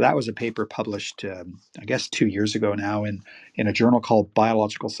 So that was a paper published, I guess, 2 years ago now in a journal called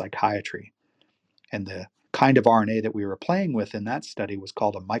Biological Psychiatry. And the kind of RNA that we were playing with in that study was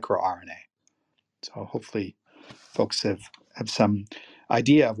called a microRNA. So hopefully folks have some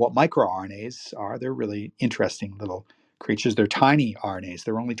idea of what microRNAs are. They're really interesting little creatures. They're tiny RNAs.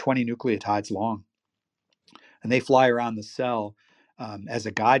 They're only 20 nucleotides long. And they fly around the cell as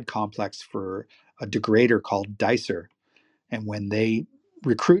a guide complex for a degrader called dicer. And when they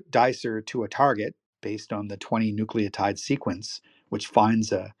recruit dicer to a target based on the 20 nucleotide sequence, which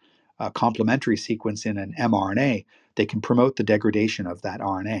finds a complementary sequence in an mRNA, they can promote the degradation of that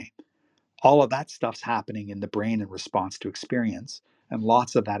RNA. All of that stuff's happening in the brain in response to experience, and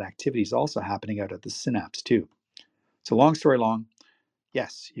lots of that activity is also happening out at the synapse too. So long story long,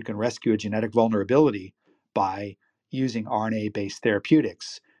 yes, you can rescue a genetic vulnerability by using RNA-based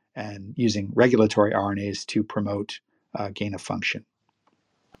therapeutics and using regulatory RNAs to promote gain of function.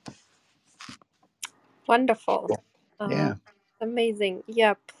 Wonderful. Yeah. Amazing.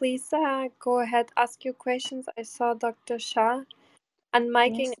 Yeah, please go ahead, ask your questions. I saw Dr. Shah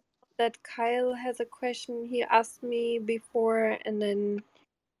unmiking. Yes. That Kyle has a question he asked me before, and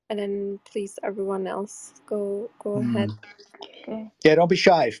then please everyone else go ahead. Okay. Yeah, don't be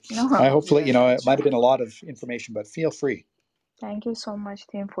shy. No, I hopefully, we are not it might have shy. been a lot of information, but feel free. Thank you so much,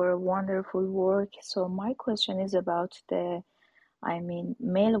 Tim, for a wonderful work. So my question is about the,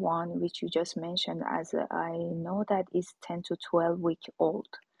 male one, which you just mentioned, as I know that is 10 to 12-week old.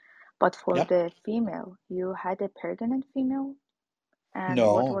 But for Yep. the female, you had a pregnant female, and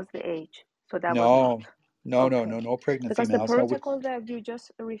what No, was the age? So that was not. no, Okay. no pregnant Because the females. No, protocol that you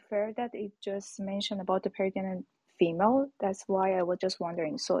just referred, that it just mentioned about the pregnant female, that's why I was just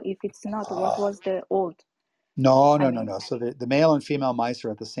wondering. So if it's not, what was the old? no. I mean, So the male and female mice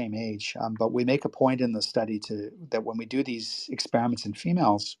are at the same age, but we make a point in the study that when we do these experiments in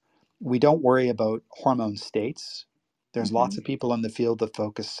females, we don't worry about hormone states. There's lots of people in the field that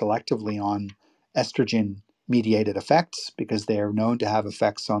focus selectively on estrogen-mediated effects because they are known to have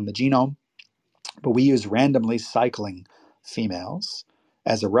effects on the genome. But we use randomly cycling females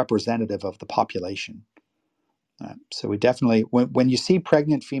as a representative of the population. So we definitely, when you see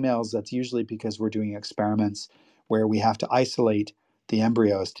pregnant females, that's usually because we're doing experiments where we have to isolate the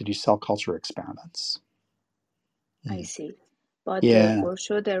embryos to do cell culture experiments. I see. But Yeah. for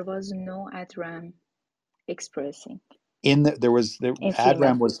sure, there was no ADRAM expressing There was in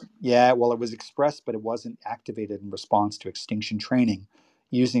ADRAM female. was, yeah, well, it was expressed, but it wasn't activated in response to extinction training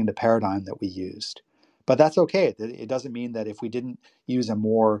using the paradigm that we used. But that's okay. It doesn't mean that if we didn't use a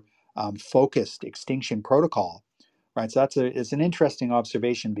more focused extinction protocol, right? So it's an interesting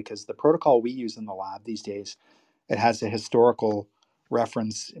observation because the protocol we use in the lab these days, it has a historical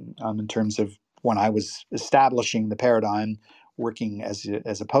reference in terms of when I was establishing the paradigm, working as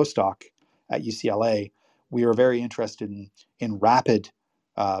a postdoc at UCLA. We were very interested in rapid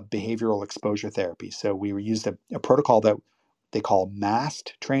behavioral exposure therapy. So we used a protocol that they call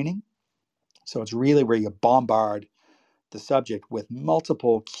MAST training. So it's really where you bombard the subject with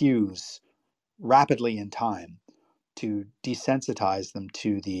multiple cues rapidly in time to desensitize them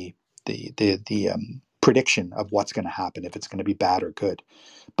to the prediction of what's going to happen, if it's going to be bad or good.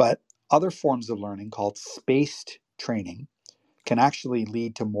 But other forms of learning called spaced training can actually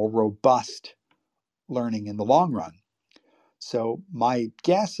lead to more robust learning in the long run. So my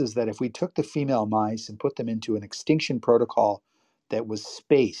guess is that if we took the female mice and put them into an extinction protocol that was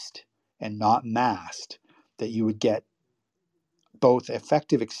spaced and not masked, that you would get both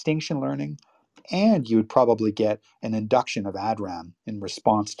effective extinction learning and you would probably get an induction of ADRAM in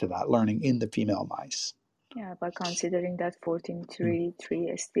response to that learning in the female mice. Yeah, but considering that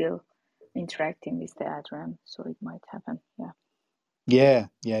 14.3.3 is still interacting with the ADRAM, so it might happen. Yeah. Yeah,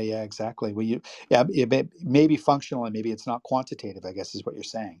 exactly. Well, it may be functional and maybe it's not quantitative, I guess is what you're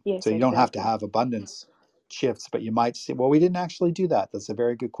saying. Yes, So you don't have to exactly. have abundance shifts, but you might say, well, we didn't actually do that. That's a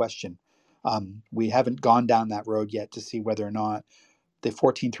very good question. We haven't gone down that road yet to see whether or not the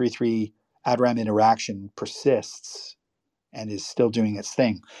 1433 ADRAM interaction persists and is still doing its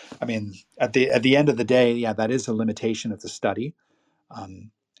thing. I mean, at the end of the day, yeah, that is a limitation of the study,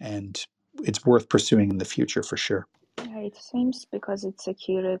 and it's worth pursuing in the future for sure. Yeah, it seems because it's a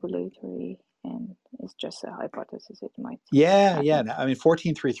key regulatory and it's just a hypothesis. It might Yeah. happen. I mean,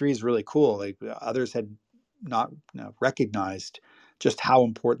 1433 is really cool. Like others had not recognized just how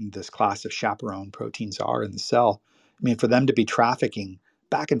important this class of chaperone proteins are in the cell. I mean, for them to be trafficking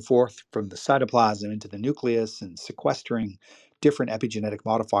back and forth from the cytoplasm into the nucleus and sequestering different epigenetic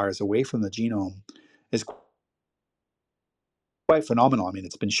modifiers away from the genome is quite phenomenal. I mean,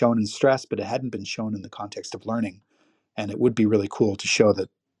 it's been shown in stress, but it hadn't been shown in the context of learning. And it would be really cool to show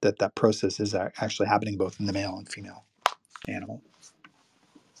that process is actually happening both in the male and female animal.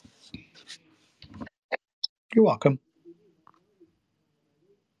 You're welcome.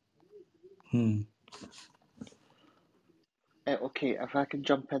 Okay, if I can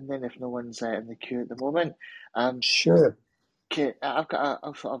jump in then, if no one's in the queue at the moment. Sure. Okay, I've got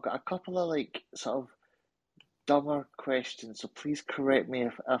a couple of like sort of dumber questions, so please correct me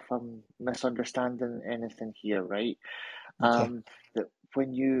if I'm misunderstanding anything here, right? Okay. That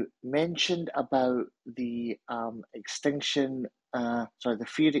when you mentioned about the extinction, the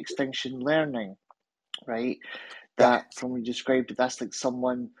fear extinction learning, right? Yeah. That from what you described, that's like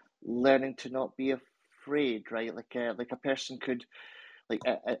someone learning to not be afraid, right? Like a person could like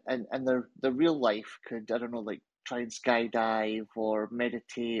and their real life could, I don't know, like try and skydive or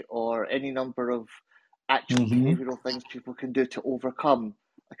meditate or any number of actual Mm-hmm. behavioral things people can do to overcome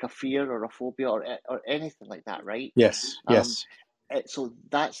like a fear or a phobia or anything like that, right? Yes. Um, Yes. so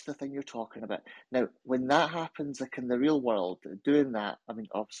that's the thing you're talking about. Now, when that happens, like in the real world, doing that, I mean,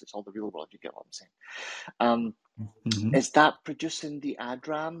 obviously it's all the real world, you get what I'm saying. Mm-hmm. Is that producing the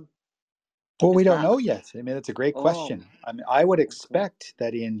ADRAM? Well, we Is don't that, know yet. I mean, that's a great oh, question. I mean, I would okay. expect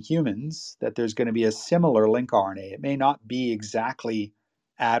that in humans that there's going to be a similar link RNA. It may not be exactly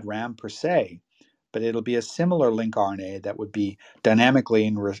ADRAM per se, but it'll be a similar link RNA that would be dynamically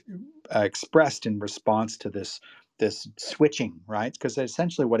expressed in response to this switching, right? Because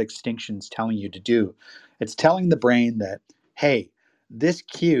essentially what extinction's telling you to do, it's telling the brain that, hey, this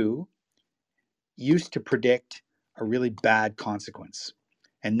cue used to predict a really bad consequence.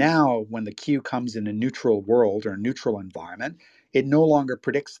 And now, when the cue comes in a neutral world or a neutral environment, it no longer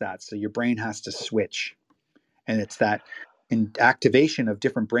predicts that. So your brain has to switch. And it's that activation of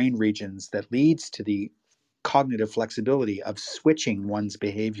different brain regions that leads to the cognitive flexibility of switching one's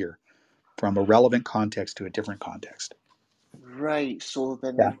behavior from a relevant context to a different context. Right. So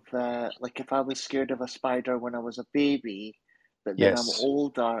then Yeah. if I was scared of a spider when I was a baby, but then I'm Yes.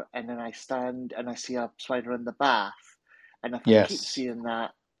 older and then I stand and I see a spider in the bath, and if I keep Yes. seeing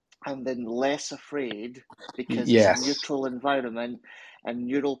that, I'm then less afraid because it's a Yes. neutral environment, and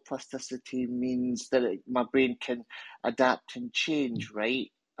neural plasticity means that my brain can adapt and change,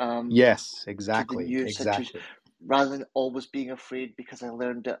 right? Yes. To the Exactly. new situation, Exactly. rather than always being afraid because I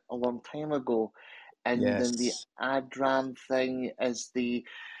learned it a long time ago. And then the Yes. ADRAM thing is the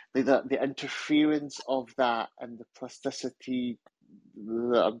interference of that and the plasticity.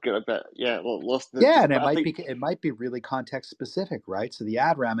 I'm getting a bit lost in Yeah, the and but I think it might be really context specific, right? So the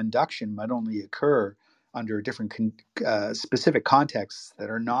ADRAM induction might only occur under different specific contexts that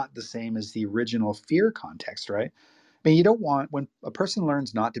are not the same as the original fear context, right? I mean, you don't want when a person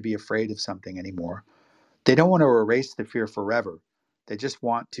learns not to be afraid of something anymore, they don't want to erase the fear forever. They just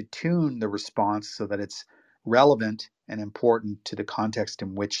want to tune the response so that it's relevant and important to the context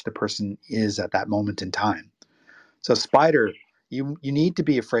in which the person is at that moment in time. So spider, you need to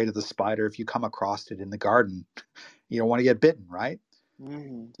be afraid of the spider if you come across it in the garden. You don't want to get bitten, right?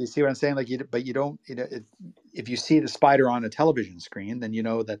 mhm. Do you see what I'm saying? Like, but you don't. If you see the spider on a television screen, then you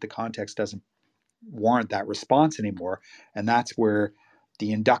know that the context doesn't warrant that response anymore, and that's where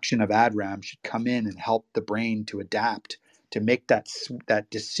the induction of ADRAM should come in and help the brain to adapt to make that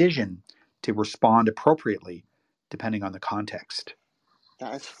decision to respond appropriately, depending on the context.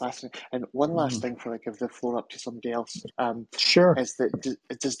 That is fascinating. And one last Mm, thing before I give the floor up to somebody else, sure. is that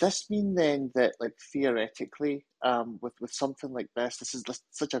does this mean then that like theoretically, with something like this is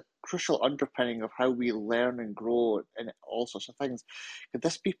such a crucial underpinning of how we learn and grow and all sorts of things? Could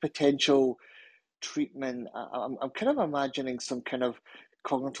this be potential treatment? I'm kind of imagining some kind of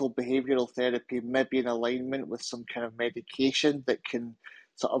cognitive behavioral therapy, maybe in alignment with some kind of medication that can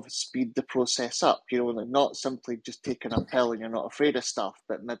sort of speed the process up, like not simply just taking a pill and you're not afraid of stuff,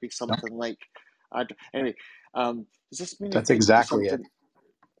 but maybe No, something like, anyway, does this mean it that's could be exactly it. something?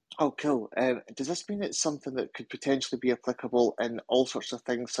 Oh, cool. Does this mean it's something that could potentially be applicable in all sorts of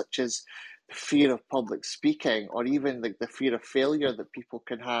things, such as the fear of public speaking, or even like the fear of failure that people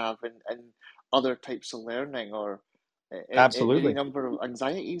can have in other types of learning, or any Absolutely. number of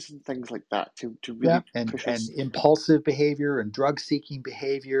anxieties and things like that to Yeah, really and push us? impulsive behavior and drug-seeking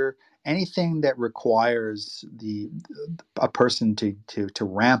behavior, anything that requires a person to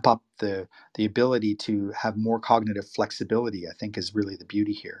ramp up the ability to have more cognitive flexibility, I think is really the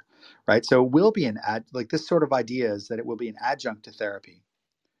beauty here, right? So it will be like this sort of idea is that it will be an adjunct to therapy,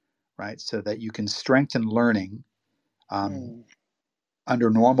 right? So that you can strengthen learning um, Mm, under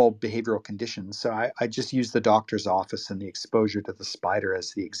normal behavioral conditions. So I just use the doctor's office and the exposure to the spider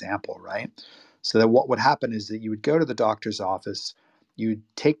as the example, right? So that what would happen is that you would go to the doctor's office, you'd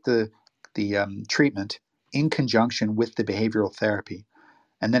take the treatment in conjunction with the behavioral therapy,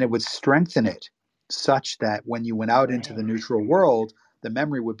 and then it would strengthen it such that when you went out into the right. neutral world, the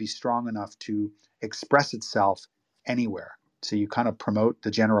memory would be strong enough to express itself anywhere. So you kind of promote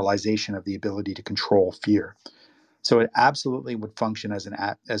the generalization of the ability to control fear. So it absolutely would function as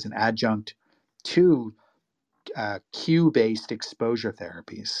an adjunct to cue-based exposure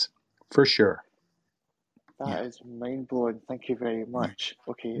therapies, for sure. Yeah, That is mind blowing. Thank you very yeah. much.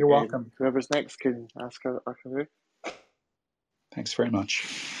 Okay, You're welcome. whoever's next can ask our career. Thanks very much.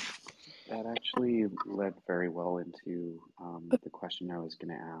 That actually led very well into the question I was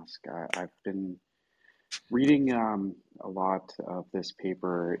going to ask. I've been reading a lot of this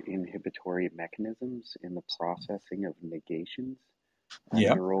paper, Inhibitory Mechanisms in the Processing of Negations, a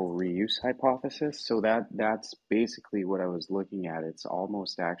Yeah. neural reuse hypothesis. So that's basically what I was looking at. It's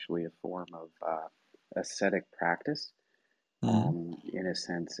almost actually a form of ascetic practice Mhm. in a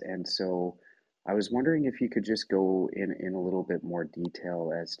sense. And so I was wondering if you could just go in a little bit more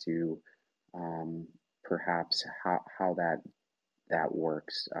detail as to perhaps how that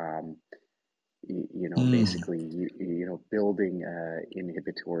works. Mm. Basically, building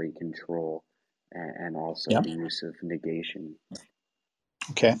inhibitory control and also Yeah. the use of negation.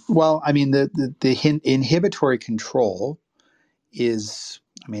 Okay. Well, I mean, the inhibitory control is,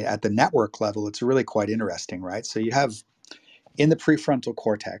 I mean, at the network level, it's really quite interesting, right? So you have in the prefrontal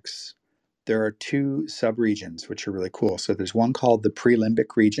cortex, there are two subregions which are really cool. So there's one called the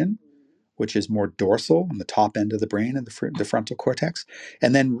prelimbic region, which is more dorsal on the top end of the brain and the frontal cortex.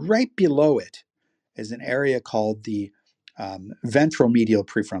 And then right below it is an area called the ventral medial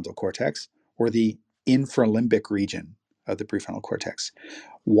prefrontal cortex, or the infralimbic region of the prefrontal cortex.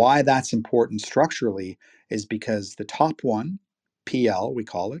 Why that's important structurally is because the top one, PL, we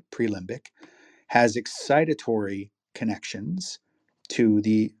call it, prelimbic, has excitatory connections to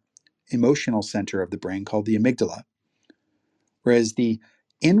the emotional center of the brain called the amygdala, whereas the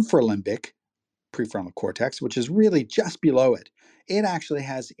infralimbic prefrontal cortex, which is really just below it, it actually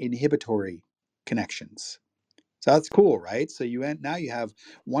has inhibitory connections. So that's cool, right? So now you have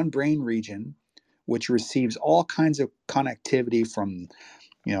one brain region which receives all kinds of connectivity from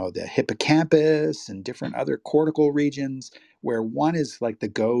the hippocampus and different other cortical regions, where one is like the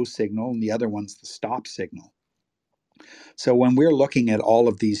go signal and the other one's the stop signal. So when we're looking at all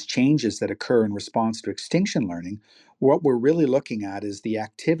of these changes that occur in response to extinction learning, what we're really looking at is the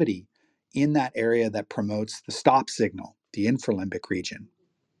activity in that area that promotes the stop signal, the infralimbic region.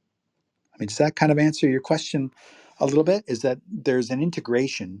 I mean, does that kind of answer your question a little bit? Is that there's an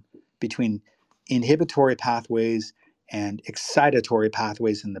integration between inhibitory pathways and excitatory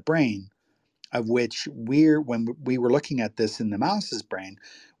pathways in the brain, of which when we were looking at this in the mouse's brain,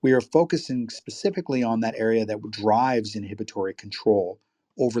 we are focusing specifically on that area that drives inhibitory control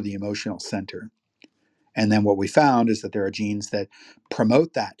over the emotional center. And then what we found is that there are genes that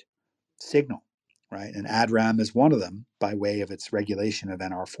promote that signal, right? And ADRAM is one of them by way of its regulation of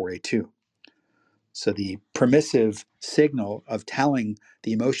NR4A2. So the permissive signal of telling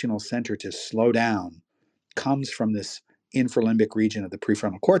the emotional center to slow down comes from this infralimbic region of the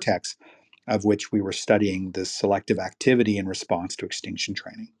prefrontal cortex, of which we were studying the selective activity in response to extinction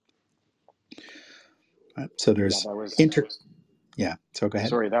training. Right? So Yeah, there's that was yeah. So go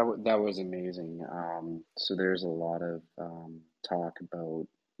ahead. sorry, that was amazing. So there's a lot of talk about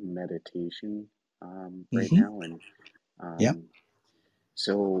meditation right Mm-hmm. now, and Yeah. um,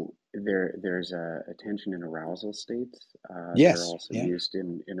 so there's attention and arousal states that are Yes. also Yeah. used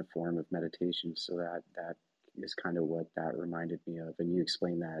in a form of meditation. So that is kind of what that reminded me of, and you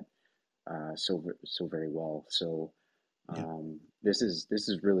explained that so very well. So Yeah. this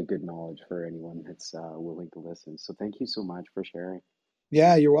is really good knowledge for anyone that's willing to listen. So thank you so much for sharing.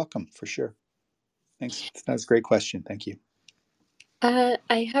 Yeah. You're welcome, for sure. Thanks. That's a great question. Thank you.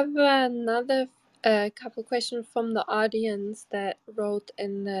 I have another. a couple questions from the audience that wrote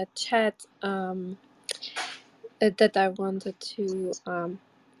in the chat that I wanted to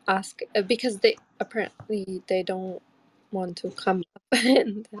ask because they apparently they don't want to come up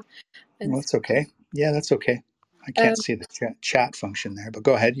and Well, that's okay. Yeah, that's okay. I can't see the chat function there, but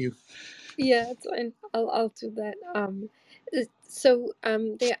go ahead. You. yeah, it's fine. I'll do that. So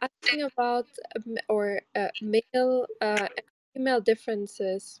they're asking about male and female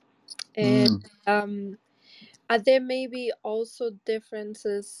differences, and Mm, are there maybe also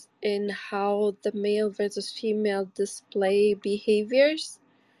differences in how the male versus female display behaviors?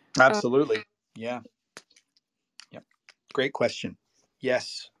 absolutely. Yeah. Yep. Great question.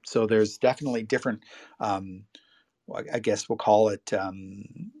 Yes. So there's definitely different. I guess we'll call it.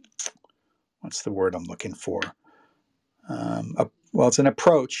 What's the word I'm looking for? Well, it's an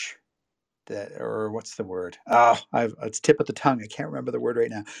approach that, or what's the word? It's tip of the tongue. I can't remember the word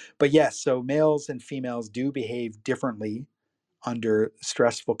right now. But yes, so males and females do behave differently under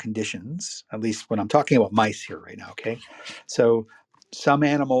stressful conditions, at least when I'm talking about mice here right now, okay? So some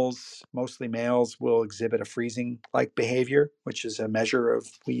animals, mostly males, will exhibit a freezing like behavior, which is a measure of,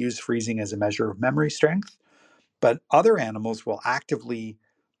 we use freezing as a measure of memory strength. But other animals will actively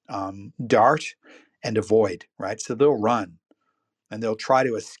dart and avoid, right? So they'll run and they'll try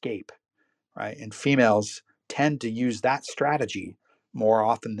to escape, right? And females tend to use that strategy more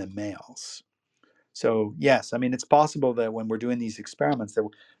often than males. So yes, I mean it's possible that when we're doing these experiments that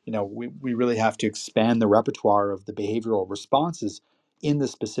we really have to expand the repertoire of the behavioral responses in the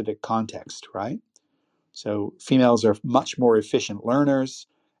specific context, right? So females are much more efficient learners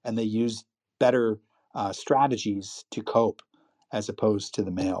and they use better strategies to cope as opposed to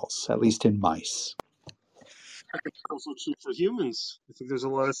the males, at least in mice. I think it's also true for humans. I think there's a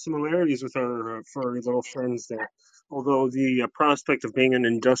lot of similarities with our furry little friends there. Although the prospect of being an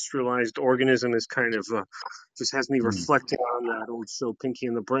industrialized organism is kind of just has me Mm. reflecting on that old show Pinky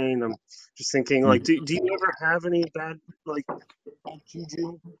and the Brain. I'm just thinking, like, Mm. do you ever have any bad like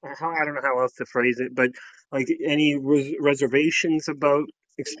juju? How I don't know how else to phrase it, but like any reservations about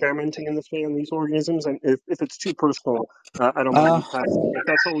experimenting in this way on these organisms? And if it's too personal, I don't mind Uh, you passing. But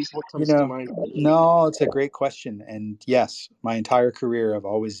that's always what you comes to know, mind. no, it's a great question. And yes, my entire career I've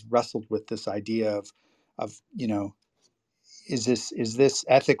always wrestled with this idea of is this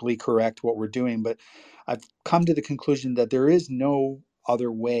ethically correct what we're doing? But I've come to the conclusion that there is no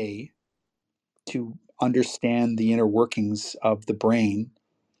other way to understand the inner workings of the brain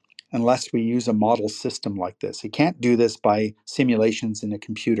unless we use a model system like this. We can't do this by simulations in a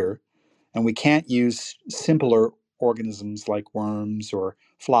computer, and we can't use simpler organisms like worms or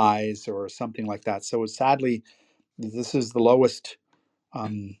flies or something like that. So sadly, this is the lowest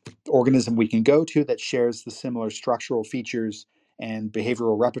organism we can go to that shares the similar structural features and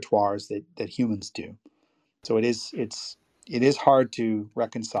behavioral repertoires that humans do. So it is hard to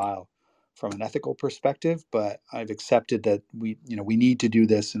reconcile from an ethical perspective, but I've accepted that we need to do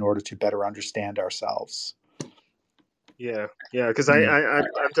this in order to better understand ourselves. Yeah, because Mm,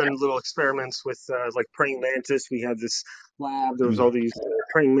 I've done little experiments with like praying mantis. We had this lab. There was mm, all these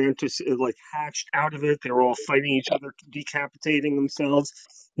praying mantis like hatched out of it. They were all fighting each other, decapitating themselves.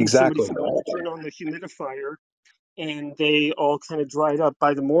 And somebody exactly. forgot to turn on the humidifier, and they all kind of dried up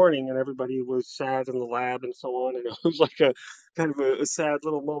by the morning, and everybody was sad in the lab and so on. And it was like a kind of a sad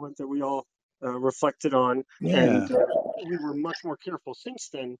little moment that we all reflected on. And Yeah. we were much more careful since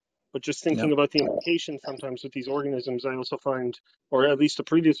then. But just Yep. thinking about the implications sometimes with these organisms, I also find, or at least a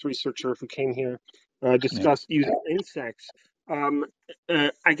previous researcher who came here Yep. discussed using insects. Um,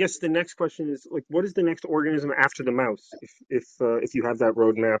 I guess the next question is like, what is the next organism after the mouse? If you have that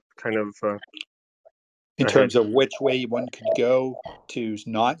roadmap kind of In ahead. terms of which way one could go to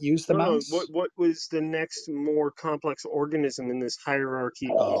not use the No, no. mouse. What was the next more complex organism in this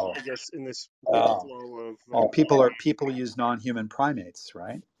hierarchy? Oh, I guess in this oh, flow of. oh. People use non-human primates,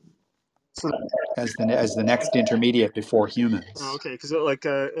 right? So, As the next intermediate before oh, humans. okay, because like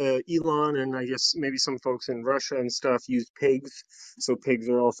Elon and I guess maybe some folks in Russia and stuff use pigs. So pigs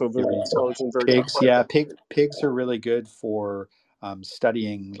are also very intelligent, very Pigs, complex. yeah, pigs are really good for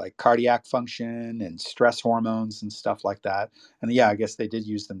studying like cardiac function and stress hormones and stuff like that. And yeah, I guess they did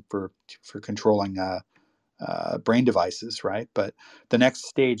use them for controlling brain devices, right? But the next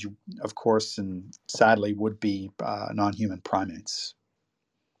stage, of course, and sadly, would be non-human primates.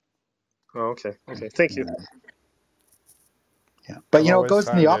 Oh, okay. Thank you. Yeah, but I've it always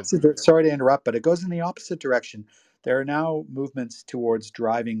goes in the found it. opposite. Sorry to interrupt, but it goes in the opposite direction. There are now movements towards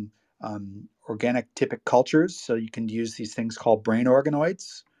driving organic typic cultures, so you can use these things called brain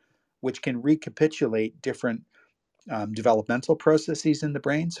organoids, which can recapitulate different developmental processes in the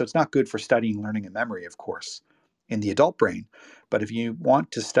brain. So it's not good for studying learning and memory, of course, in the adult brain. But if you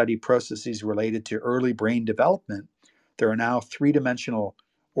want to study processes related to early brain development, there are now three-dimensional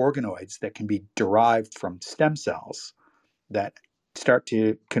organoids that can be derived from stem cells that start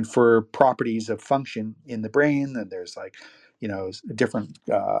to confer properties of function in the brain. And there's like, different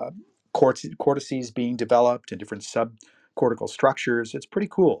cortices being developed and different subcortical structures. It's pretty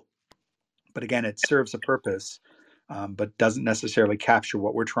cool. But again, it serves a purpose, but doesn't necessarily capture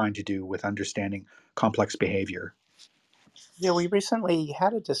what we're trying to do with understanding complex behavior. Yeah, we recently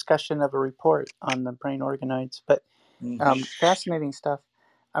had a discussion of a report on the brain organoids, but fascinating stuff.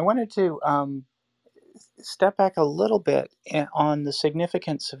 I wanted to step back a little bit on the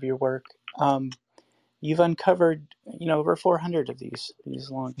significance of your work. You've uncovered, over 400 of these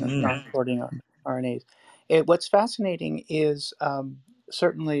long non-coding RNAs. What's fascinating is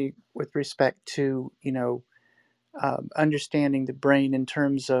certainly with respect to understanding the brain in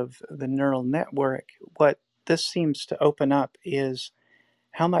terms of the neural network. What this seems to open up is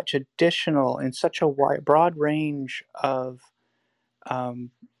how much additional in such a broad range of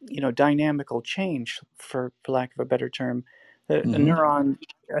dynamical change, for lack of a better term, a neuron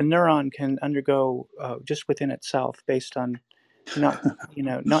can undergo just within itself, based on not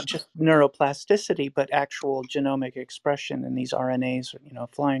just neuroplasticity, but actual genomic expression in these RNAs,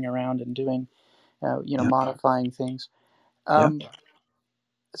 flying around and doing, modifying things.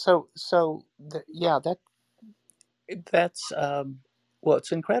 That's well,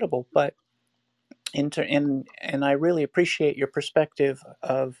 it's incredible, but and I really appreciate your perspective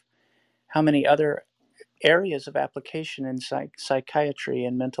of how many other areas of application in psychiatry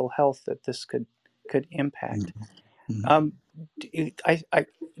and mental health that this could impact.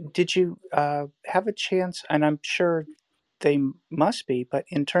 Did you have a chance, and I'm sure they must be, but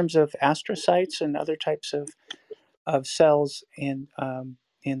in terms of astrocytes and other types of cells in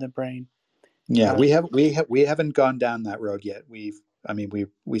the brain? Yeah, we haven't gone down that road yet. We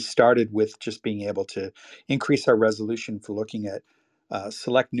started with just being able to increase our resolution for looking at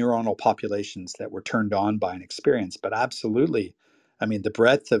select neuronal populations that were turned on by an experience. But absolutely, the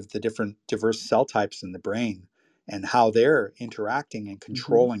breadth of the different diverse cell types in the brain and how they're interacting and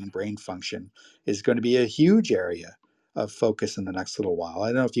controlling brain function is going to be a huge area of focus in the next little while. I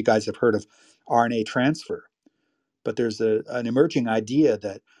don't know if you guys have heard of RNA transfer, but there's an emerging idea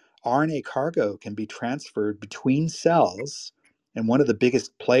that RNA cargo can be transferred between cells, and one of the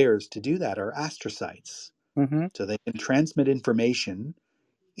biggest players to do that are astrocytes. So they can transmit information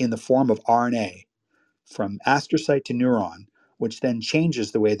in the form of RNA from astrocyte to neuron, which then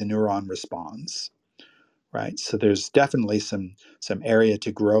changes the way the neuron responds. Right. So there's definitely some area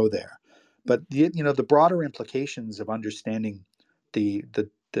to grow there, but the broader implications of understanding the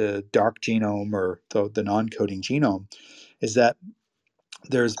dark genome or the non-coding genome is that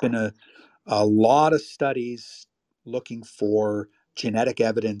there's been a lot of studies looking for genetic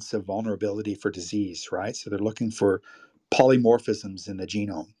evidence of vulnerability for disease, right? So they're looking for polymorphisms in the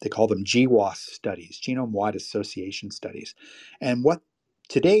genome. They call them GWAS studies, genome-wide association studies. And what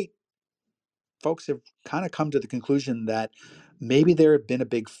to date, folks have kind of come to the conclusion that maybe there had been a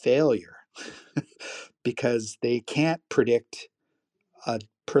big failure because they can't predict a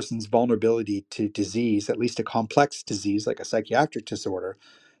person's vulnerability to disease, at least a complex disease like a psychiatric disorder,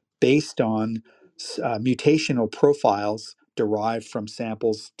 based on mutational profiles derived from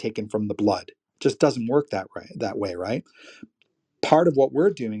samples taken from the blood. Just doesn't work that way, right? Part of what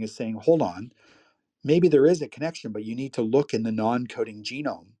we're doing is saying, hold on, maybe there is a connection, but you need to look in the non-coding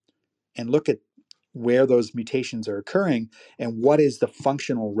genome and look at where those mutations are occurring and what is the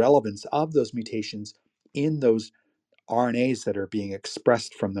functional relevance of those mutations in those RNAs that are being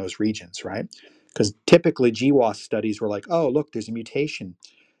expressed from those regions, right? Because typically GWAS studies were like, oh, look, there's a mutation.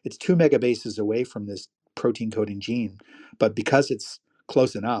 It's 2 megabases away from this protein coding gene, but because it's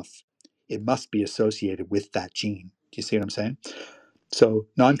close enough, it must be associated with that gene. Do you see what I'm saying? So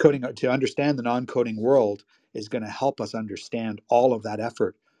non-coding, to understand the non-coding world, is going to help us understand all of that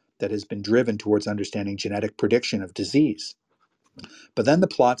effort that has been driven towards understanding genetic prediction of disease. But then the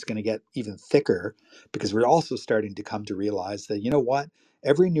plot's going to get even thicker because we're also starting to come to realize that, you know what?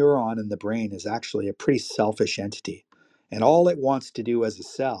 Every neuron in the brain is actually a pretty selfish entity. And all it wants to do as a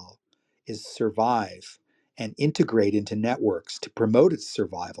cell is survive and integrate into networks to promote its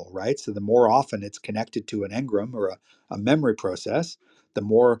survival, right? So the more often it's connected to an engram or a memory process, the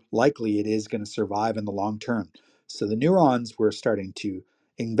more likely it is going to survive in the long term. So the neurons, we're starting to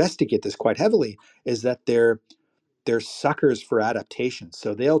investigate this quite heavily, is that they're suckers for adaptation.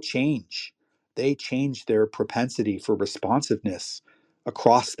 So they'll change. They change their propensity for responsiveness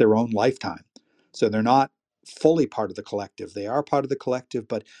across their own lifetime. So they're not fully part of the collective. They are part of the collective,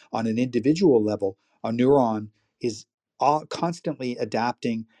 but on an individual level, a neuron is constantly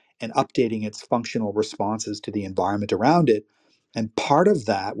adapting and updating its functional responses to the environment around it. And part of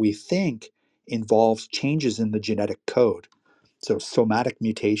that, we think, involves changes in the genetic code. So somatic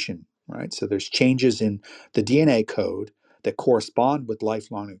mutation, right? So there's changes in the DNA code that correspond with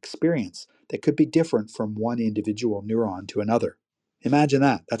lifelong experience that could be different from one individual neuron to another. Imagine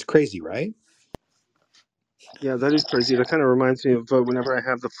that. That's crazy, right? Yeah, that is crazy. That kind of reminds me of whenever I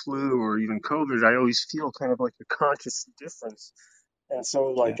have the flu or even COVID, I always feel kind of like a conscious difference. And so,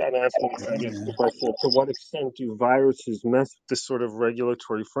 Yeah. like, I'm asking, I guess, the question, to what extent do viruses mess with this sort of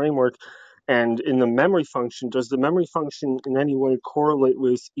regulatory framework? And in the memory function, does the memory function in any way correlate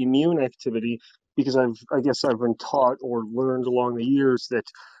with immune activity? Because I guess I've been taught or learned along the years that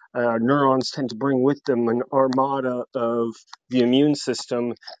neurons tend to bring with them an armada of the immune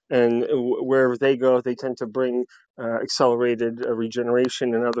system, and wherever they go, they tend to bring accelerated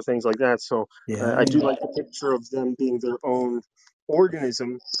regeneration and other things like that. So I do like the picture of them being their own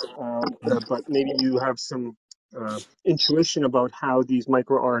organism, but maybe you have some intuition about how these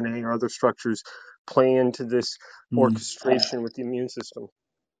microRNA or other structures play into this orchestration with the immune system.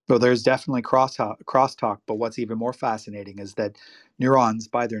 So there's definitely crosstalk, but what's even more fascinating is that neurons,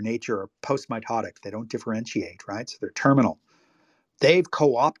 by their nature, are postmitotic. They don't differentiate, right? So they're terminal. They've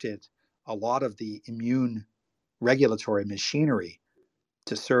co-opted a lot of the immune regulatory machinery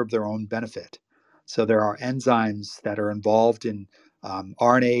to serve their own benefit. So there are enzymes that are involved in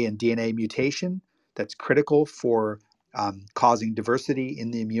RNA and DNA mutation that's critical for causing diversity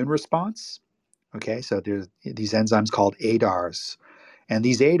in the immune response. Okay, so there's these enzymes called ADARs. And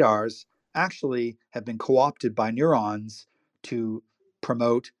these ADARs actually have been co-opted by neurons to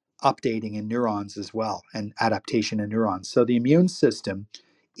promote updating in neurons as well and adaptation in neurons. So the immune system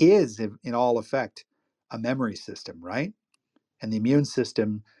is, in all effect, a memory system, right? And the immune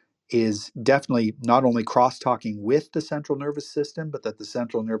system is definitely not only cross-talking with the central nervous system, but that the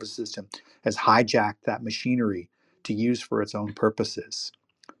central nervous system has hijacked that machinery to use for its own purposes.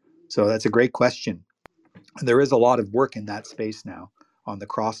 So that's a great question. There is a lot of work in that space now on the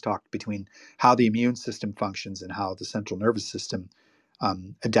crosstalk between how the immune system functions and how the central nervous system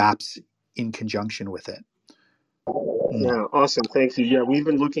adapts in conjunction with it. Yeah, awesome. Thank you. Yeah, we've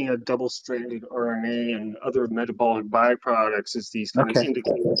been looking at double-stranded RNA and other metabolic byproducts as these kind of Okay.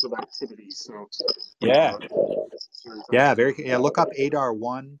 indicators of activity. So, Yeah. Yeah. very Yeah. Look up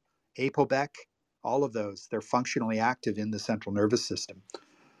ADAR1, ApoBec, all of those. They're functionally active in the central nervous system.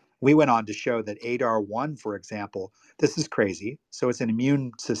 We went on to show that ADAR1, for example, this is crazy. So it's an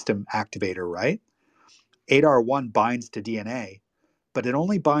immune system activator, right? ADAR1 binds to DNA, but it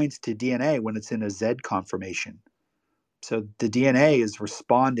only binds to DNA when it's in a Z conformation. So the DNA is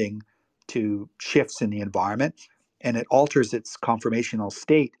responding to shifts in the environment, and it alters its conformational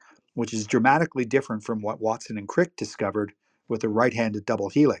state, which is dramatically different from what Watson and Crick discovered with the right-handed double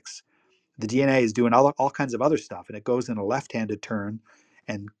helix. The DNA is doing all kinds of other stuff, and it goes in a left-handed turn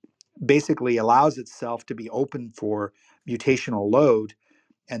and basically allows itself to be open for mutational load.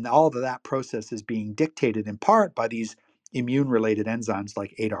 And all of that process is being dictated in part by these immune-related enzymes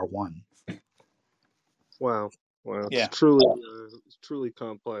like ADAR1. Wow. Wow. Yeah. It's truly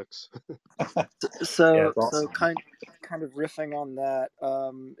complex. Yeah, So, it's awesome. kind of riffing on that,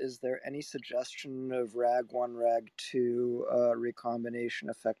 is there any suggestion of RAG1, RAG2 recombination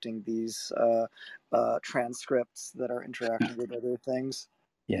affecting these transcripts that are interacting with other things?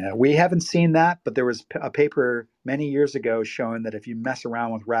 Yeah, we haven't seen that, but there was a paper many years ago showing that if you mess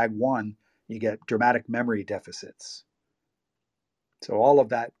around with RAG1, you get dramatic memory deficits. So all of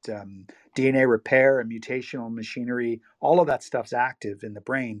that DNA repair and mutational machinery, all of that stuff's active in the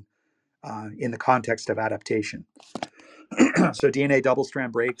brain in the context of adaptation. So DNA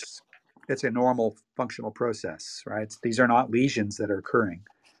double-strand breaks, it's a normal functional process, right? These are not lesions that are occurring,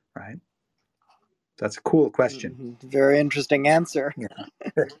 right? That's a cool question. Very interesting answer. Yeah.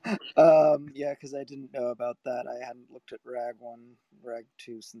 Yeah, because I didn't know about that. I hadn't looked at RAG1,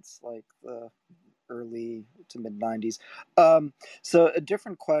 RAG2 since like the early to mid 90s. So a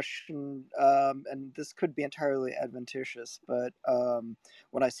different question, and this could be entirely adventitious, but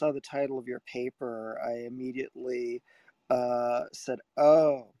when I saw the title of your paper, I immediately said,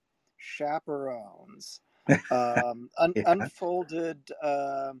 "Oh, chaperones." Yeah.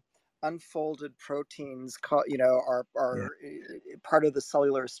 Unfolded proteins, are part of the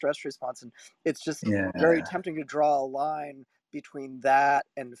cellular stress response, and it's just very Yeah. tempting to draw a line between that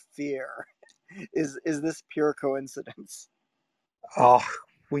and fear. Is this pure coincidence? Oh,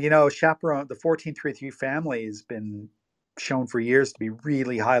 well, chaperone, the 1433 family has been shown for years to be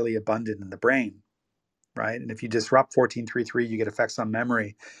really highly abundant in the brain. right? And if you disrupt 14.3.3, you get effects on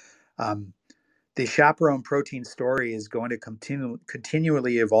memory. The chaperone protein story is going to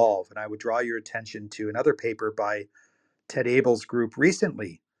continually evolve. And I would draw your attention to another paper by Ted Abel's group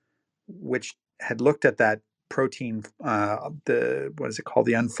recently, which had looked at that protein, what is it called?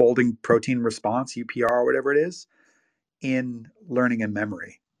 The unfolding protein response, UPR, or whatever it is, in learning and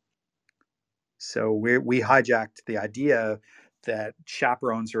memory. So we hijacked the idea that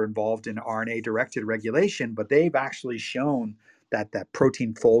chaperones are involved in RNA-directed regulation, but they've actually shown that that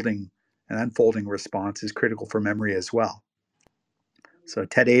protein folding and unfolding response is critical for memory as well. So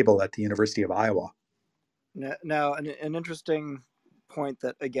Ted Abel at the University of Iowa. Now, an interesting point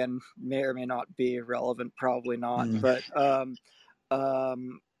that, again, may or may not be relevant, probably not, but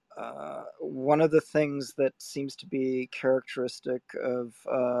one of the things that seems to be characteristic of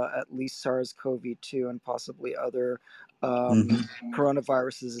at least SARS-CoV-2 and possibly other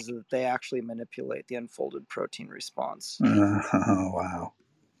coronaviruses is that they actually manipulate the unfolded protein response. Oh, wow.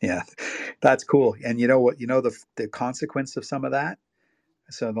 Yeah, that's cool. And you know what? You know the consequence of some of that?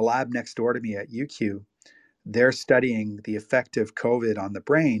 So the lab next door to me at UQ, they're studying the effect of COVID on the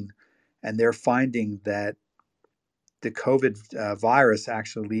brain, and they're finding that the COVID virus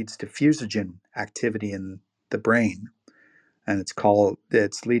actually leads to fusogen activity in the brain, and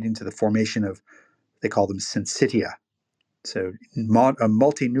it's leading to the formation of, they call them syncytia, so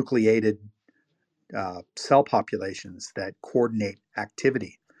multinucleated cell populations that coordinate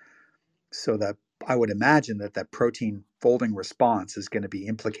activity. So that I would imagine that protein folding response is going to be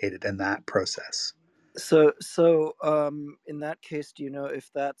implicated in that process. So in that case, do you know if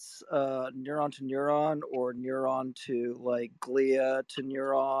that's neuron to neuron or neuron to like glia to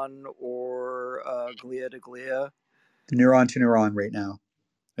neuron or glia to glia? Neuron to neuron right now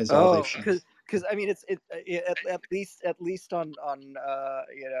is all they've shown. Because I mean it's at least on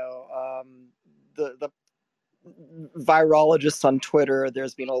the virologists on Twitter,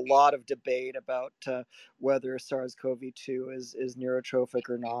 there's been a lot of debate about whether SARS-CoV-2 is neurotrophic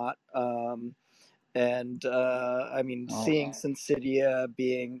or not. And I mean, seeing syncytia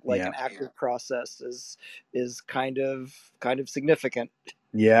being like an active process is kind of significant.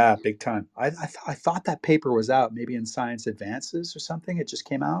 Yeah, big time. I thought that paper was out, maybe in Science Advances or something. It just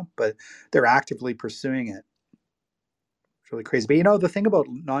came out, but they're actively pursuing it. It's really crazy. But you know, the thing about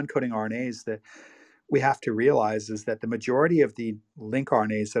non-coding RNAs that we have to realize is that the majority of the link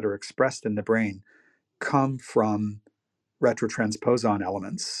RNAs that are expressed in the brain come from retrotransposon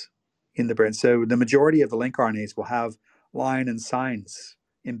elements in the brain. So the majority of the link RNAs will have line and signs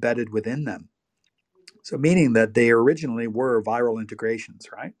embedded within them. So meaning that they originally were viral integrations,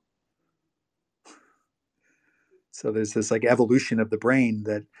 right? So there's this like evolution of the brain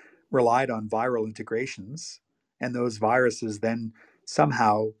that relied on viral integrations, and those viruses then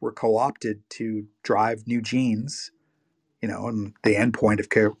somehow were co-opted to drive new genes, and the endpoint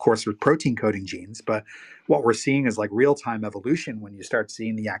of course with protein coding genes. But what we're seeing is like real-time evolution when you start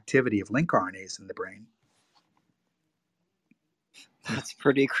seeing the activity of link RNAs in the brain. That's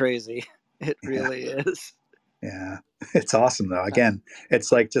pretty crazy. It really is. Yeah, it's awesome though. Again,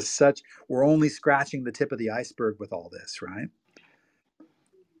 it's like we're only scratching the tip of the iceberg with all this, right?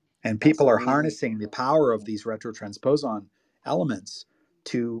 And people are harnessing the power of these retrotransposon elements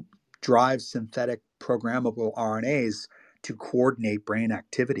to drive synthetic programmable RNAs to coordinate brain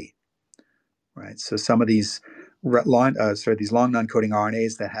activity, right? So some of these long non-coding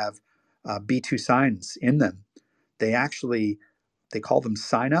RNAs that have B2 signs in them, they call them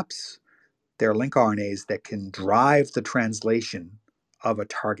signups. They're link RNAs that can drive the translation of a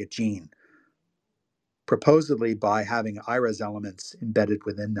target gene, proposedly by having IRES elements embedded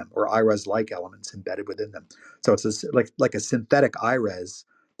within them, or IRES-like elements embedded within them. So it's like a synthetic IRES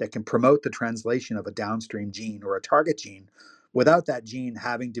that can promote the translation of a downstream gene or a target gene without that gene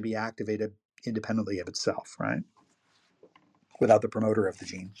having to be activated independently of itself, right? Without the promoter of the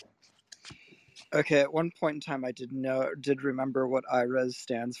gene. Okay, at one point in time, I did remember what IRES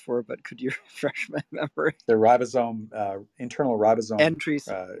stands for, but could you refresh my memory? The ribosome, internal ribosome entry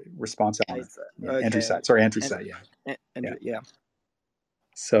response element. Yeah, okay. Entry site. Yeah.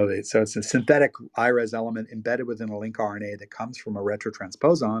 So it's a synthetic IRES element embedded within a link RNA that comes from a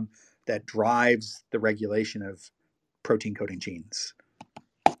retrotransposon that drives the regulation of protein coding genes.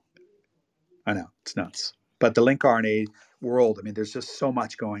 I know, it's nuts. But the link RNA world, I mean, there's just so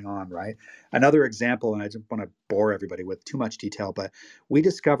much going on, right? Another example, and I don't want to bore everybody with too much detail, but we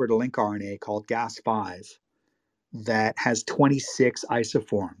discovered a link RNA called Gas5 that has 26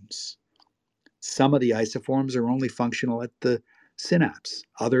 isoforms. Some of the isoforms are only functional at the synapse.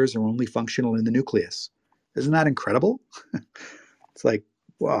 Others are only functional in the nucleus. Isn't that incredible? It's like,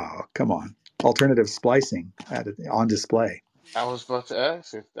 wow, come on. alternative splicing on display. I was about to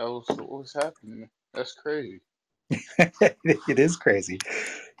ask if that was what was happening. That's crazy. It is crazy.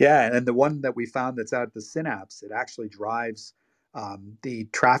 Yeah, and then the one that we found that's out at the synapse, it actually drives the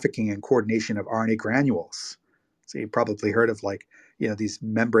trafficking and coordination of RNA granules. So you've probably heard of these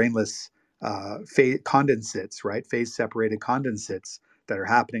membraneless condensates, right? Phase separated condensates that are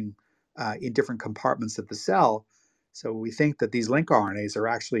happening in different compartments of the cell. So we think that these link RNAs are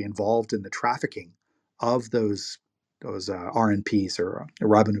actually involved in the trafficking of those RNPs or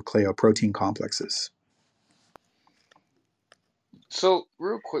ribonucleoprotein complexes. So,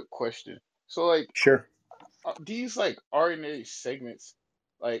 real quick question. So, like, Sure. these like RNA segments,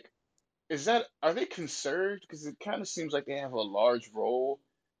 like, are they conserved? Because it kind of seems like they have a large role,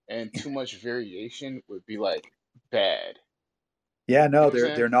 and too much variation would be like bad. Yeah, You know no, what I'm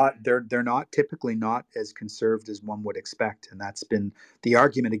saying? they're not typically not as conserved as one would expect, and that's been the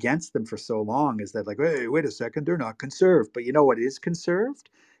argument against them for so long. Is that like, hey, wait a second, they're not conserved, but you know what is conserved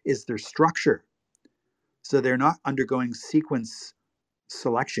is their structure. So they're not undergoing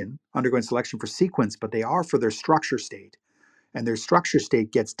selection for sequence, but they are for their structure state, and their structure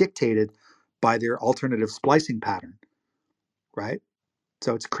state gets dictated by their alternative splicing pattern, right?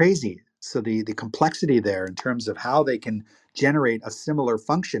 So it's crazy. So the complexity there in terms of how they can generate a similar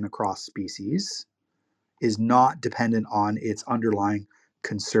function across species is not dependent on its underlying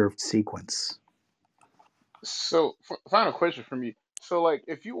conserved sequence. So, final question for me. So, like,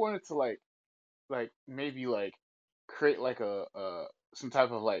 if you wanted to maybe like create like a some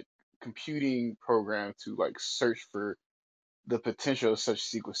type of like computing program to like search for the potential of such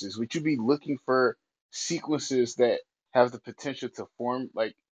sequences, would you be looking for sequences that have the potential to form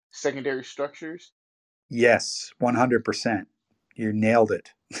like secondary structures? Yes, 100%. You nailed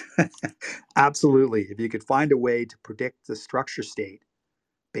it. Absolutely. If you could find a way to predict the structure state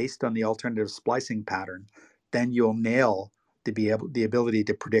based on the alternative splicing pattern, then you'll nail the ability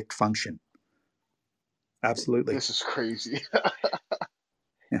to predict function. Absolutely. This is crazy.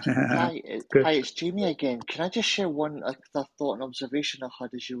 Good. Hi, it's Jamie again. Can I just share one a thought and observation I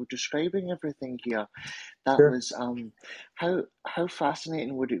had as you were describing everything here? That Sure. was how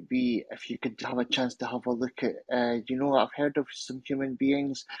fascinating would it be if you could have a chance to have a look at I've heard of some human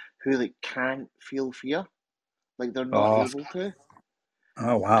beings who like can't feel fear, like they're not Oh, able to,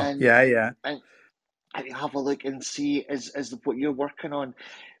 oh wow. and Yeah, yeah. and and have a look and see is what you're working on,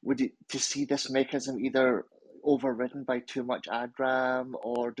 would it to see this mechanism either overridden by too much ADRAM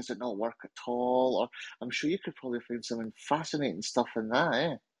or does it not work at all? Or I'm sure you could probably find some fascinating stuff in that,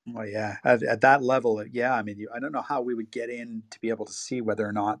 eh? Well, yeah. At that level, yeah. I mean, I don't know how we would get in to be able to see whether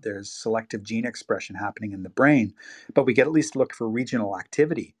or not there's selective gene expression happening in the brain, but we get at least look for regional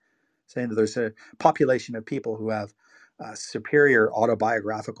activity, saying that there's a population of people who have superior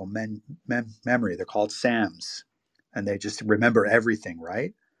autobiographical memory. They're called SAMs, and they just remember everything,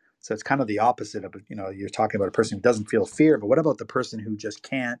 right? So it's kind of the opposite of, you're talking about a person who doesn't feel fear, but what about the person who just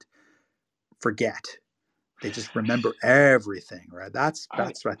can't forget? They just remember everything, right? That's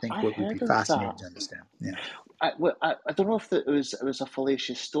I I think I what would be heard of fascinating that. to understand. Yeah. I don't know if it was a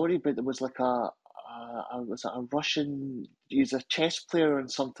fallacious story, but there was like a Russian, he's a chess player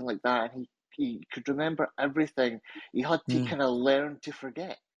and something like that, and he could remember everything. He had to Mm. kind of learn to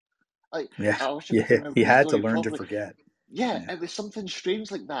forget. Like Yeah. I wish I could Yeah. remember He the had to story learn to properly. forget. Yeah, Yeah. it was something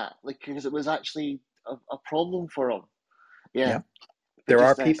strange like that, like because it was actually a problem for him. Yeah, Yeah. but There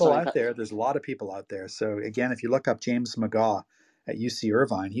are just people sorry out that. there. There's a lot of people out there. So again, if you look up James McGaw at UC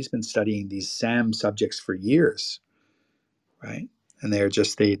Irvine, he's been studying these SAM subjects for years, right? And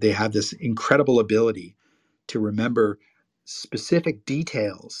they have this incredible ability to remember specific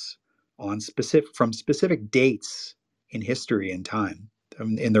details from specific dates in history and time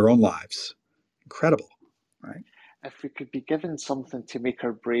in their own lives. Incredible, right? If we could be given something to make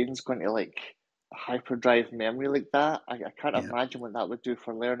our brains go into like a hyperdrive memory like that, I can't Yeah. imagine what that would do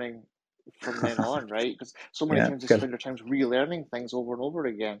for learning from then on, right? Because so many Yeah. times we Good. spend our times relearning things over and over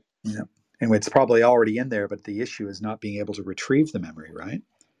again. Yeah. And it's probably already in there, but the issue is not being able to retrieve the memory, right?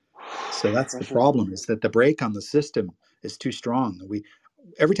 So that's the This is problem, is that the brake on the system is too strong.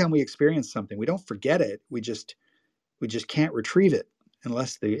 Every time we experience something, we don't forget it. We just can't retrieve it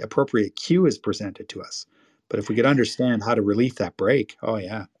unless the appropriate cue is presented to us. But if we could understand how to relieve that brake, oh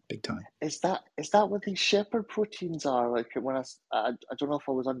yeah, big time. is that what these shepherd proteins are? Like when I don't know if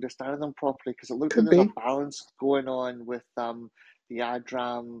I was understanding them properly because it looked like Could there's a be. balance going on with the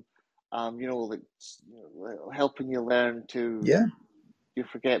ADRAM, like helping you learn to Yeah. you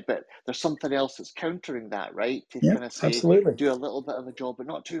forget. But there's something else that's countering that, right? To Yeah, kind of say, absolutely. do a little bit of a job, but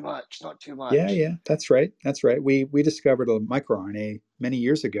not too much, not too Yeah, much. yeah, that's right. That's right. We discovered a microRNA many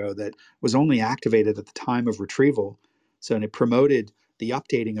years ago that was only activated at the time of retrieval. So, and it promoted the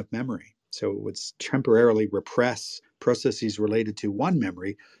updating of memory. So it would temporarily repress processes related to one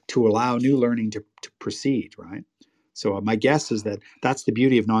memory to allow new learning to proceed, right? So my guess is that that's the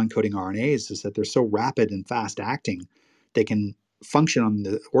beauty of non-coding RNAs, is that they're so rapid and fast acting, they can function on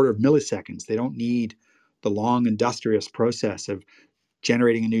the order of milliseconds. They don't need the long industrious process of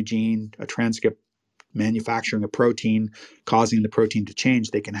generating a new gene, a transcript, manufacturing a protein, causing the protein to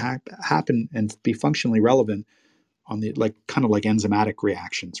change. They can happen and be functionally relevant on the like kind of like enzymatic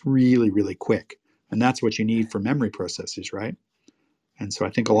reactions, really, really quick. And that's what you need for memory processes, right? And so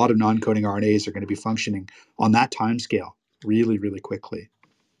I think a lot of non-coding RNAs are going to be functioning on that time scale really, really quickly.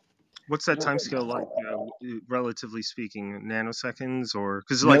 What's that time scale like, relatively speaking? Nanoseconds, or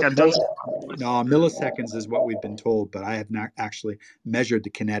because Mil- like I've done milli- some no, milliseconds is what we've been told, but I have not actually measured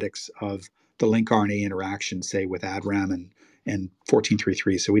the kinetics of the link RNA interaction, say with ADRAM and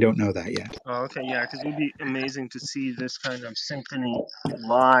 1433. So we don't know that yet. Oh, okay, yeah, because it would be amazing to see this kind of symphony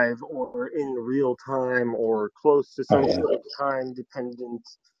live or in real time or close to Oh some yeah. sort of time-dependent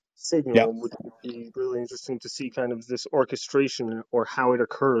Yep. signal, which would be really interesting to see kind of this orchestration or how it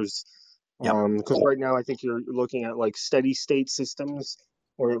occurs. Yep. Because right now I think you're looking at like steady state systems,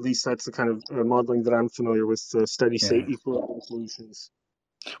 or at least that's the kind of modeling that I'm familiar with, steady Yeah. state equilibrium solutions.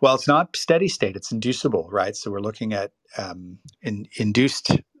 Well, it's not steady state; it's inducible, right? So we're looking at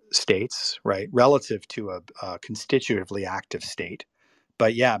induced states, right, relative to a constitutively active state.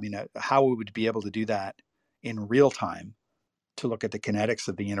 But yeah, I mean, how we would be able to do that in real time to look at the kinetics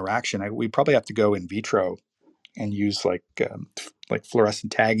of the interaction, we probably have to go in vitro and use like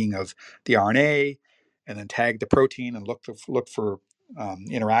fluorescent tagging of the RNA, and then tag the protein and look for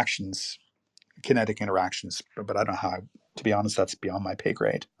interactions, kinetic interactions. But I don't know how. To be honest, that's beyond my pay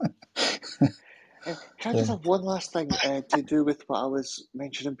grade. Can I Yeah. just have one last thing to do with what I was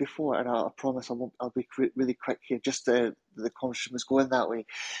mentioning before? And I promise I'll be really quick here. Just the conversation was going that way.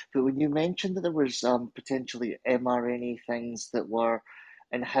 But when you mentioned that there was potentially mRNA things that were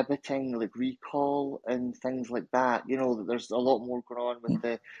inhibiting like recall and things like that, that there's a lot more going on with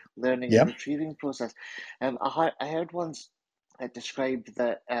the learning and Yeah. retrieving process. I heard once it described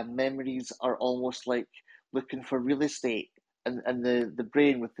that memories are almost like looking for real estate in the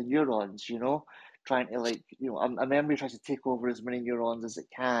brain with the neurons, trying to a memory tries to take over as many neurons as it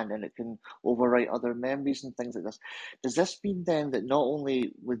can, and it can overwrite other memories and things like this. Does this mean then that not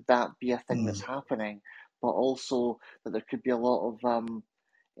only would that be a thing that's Mm. happening, but also that there could be a lot of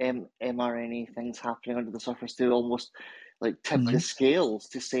mRNA things happening under the surface to almost like tip the Mm. scales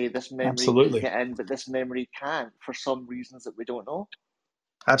to say this memory can Absolutely. get in, but this memory can't for some reasons that we don't know?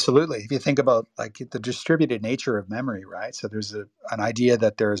 Absolutely. If you think about like the distributed nature of memory, right? So there's an idea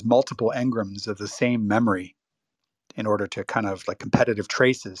that there's multiple engrams of the same memory in order to kind of like competitive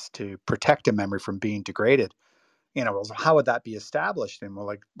traces to protect a memory from being degraded. Well, how would that be established? And well,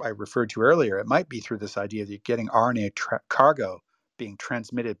 like I referred to earlier, it might be through this idea that you're getting RNA cargo being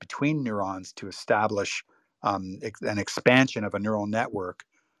transmitted between neurons to establish an expansion of a neural network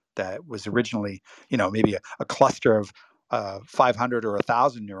that was originally, maybe a cluster of 500 or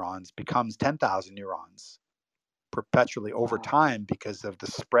 1,000 neurons becomes 10,000 neurons perpetually over Wow. time because of the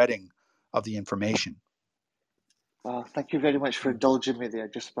spreading of the information. Well, thank you very much for indulging me there.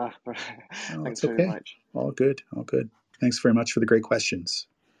 Oh, Thanks it's very okay. much. All good. All good. Thanks very much for the great questions.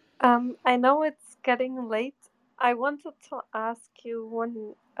 I know it's getting late. I wanted to ask you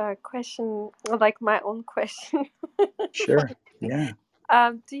one question, like my own question. Sure. Yeah.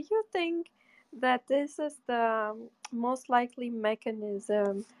 Do you think that this is the most likely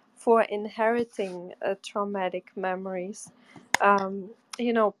mechanism for inheriting traumatic memories? Um,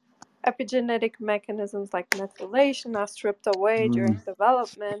 you know, epigenetic mechanisms like methylation are stripped away during Mm,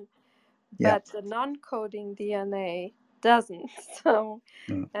 development, yeah. but the non-coding DNA doesn't. So,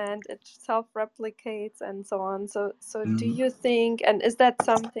 Mm, and it self-replicates and so on. So do mm, you think, and is that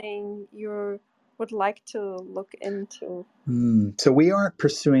something you would like to look into? So we aren't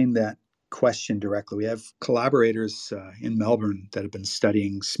pursuing that question directly. We have collaborators in Melbourne that have been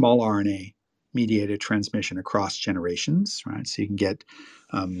studying small RNA mediated transmission across generations, right? So you can get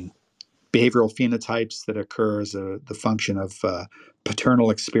behavioral phenotypes that occur as the function of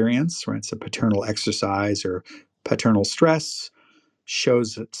paternal experience, right? So paternal exercise or paternal stress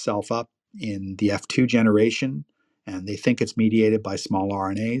shows itself up in the F2 generation, and they think it's mediated by small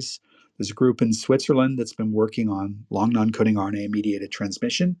RNAs. There's a group in Switzerland that's been working on long non-coding RNA mediated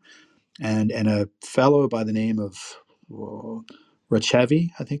transmission, and a fellow by the name of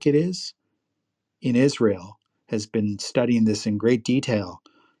Rochevi, I think it is, in Israel, has been studying this in great detail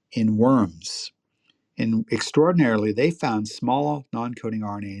in worms. And extraordinarily, they found small non-coding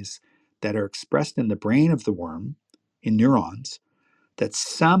RNAs that are expressed in the brain of the worm, in neurons, that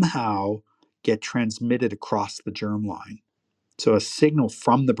somehow get transmitted across the germline. So a signal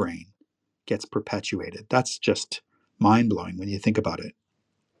from the brain gets perpetuated. That's just mind-blowing when you think about it.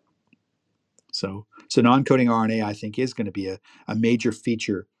 So non-coding RNA, I think, is going to be a major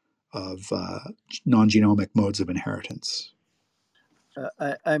feature of non-genomic modes of inheritance.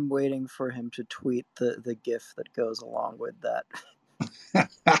 I'm waiting for him to tweet the GIF that goes along with that.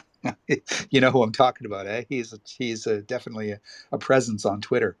 You know who I'm talking about, eh? He's definitely a presence on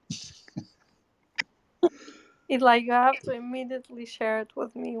Twitter. It's like you have to immediately share it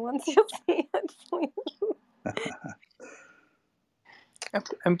with me once you see it, please.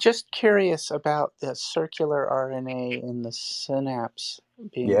 I'm just curious about the circular RNA in the synapse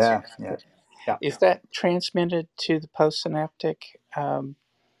being Yeah. Is that transmitted to the postsynaptic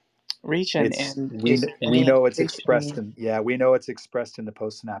region? It's And we is there we any know it's indication? expressed in we know it's expressed in the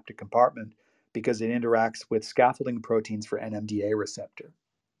postsynaptic compartment because it interacts with scaffolding proteins for NMDA receptor.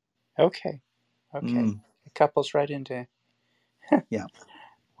 Okay. It couples right into. Yeah.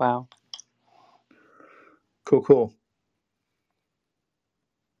 Wow. Cool.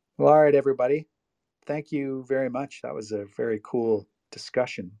 Well, all right, everybody. Thank you very much. That was a very cool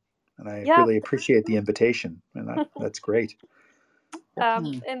discussion, and I Yeah. really appreciate the invitation. And that's great.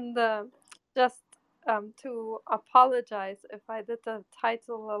 And just to apologize if I did the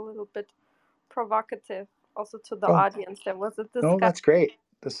title a little bit provocative, also to the audience. There was a discussion. No, that's great.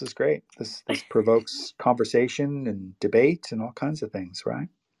 This is great. This provokes conversation and debate and all kinds of things, right?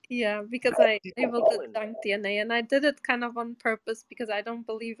 Yeah, because I labeled it junk DNA, and I did it kind of on purpose because I don't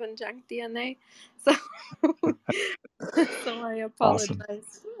believe in junk DNA. So, so I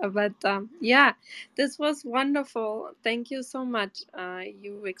apologize. Awesome. But yeah, this was wonderful. Thank you so much.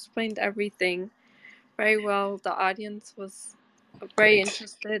 You explained everything very well. The audience was very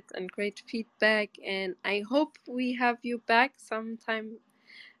interested and great feedback. And I hope we have you back sometime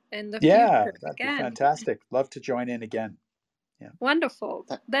in the future that'd again. be fantastic. Love to join in again. Yeah. Wonderful.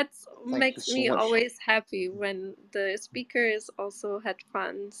 That makes so me much. always happy when the speakers also had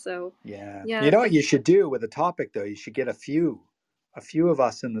fun. So yeah. You know what you should do with a topic though? You should get a few of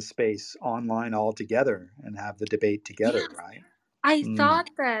us in the space online all together and have the debate together, right? I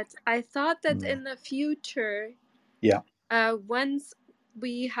thought that in the future, once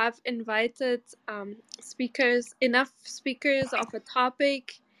we have invited enough speakers of a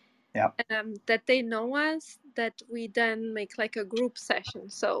topic, that they know us, that we then make like a group session.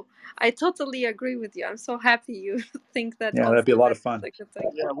 So I totally agree with you. I'm so happy you think that. Yeah, that'd be a lot of fun.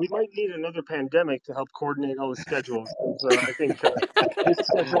 Yeah, we might need another pandemic to help coordinate all the schedules. I think this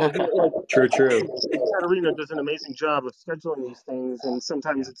schedule, True. Katerina does an amazing job of scheduling these things, and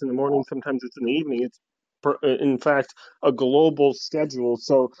sometimes it's in the morning, sometimes it's in the evening. It's in fact a global schedule.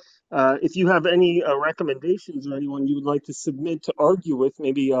 So if you have any recommendations or anyone you would like to submit to argue with,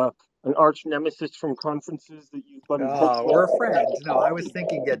 maybe an arch nemesis from conferences that you've butted heads with. Or a friend. No, I was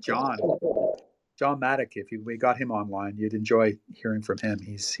thinking get John Maddock. If we got him online, you'd enjoy hearing from him.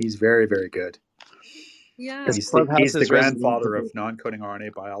 He's very, very good. Yeah, he's the grandfather of non-coding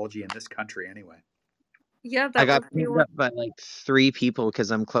RNA biology in this country, anyway. Yeah, I got picked up by like 3 people because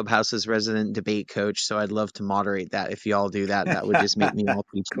I'm Clubhouse's resident debate coach. So I'd love to moderate that. If y'all do that, that would just make me all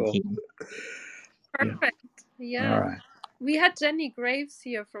cool. Perfect. Yeah. All right. We had Jenny Graves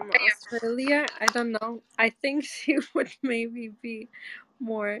here from Australia. I don't know. I think she would maybe be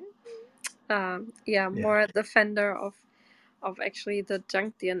more, more a defender of actually the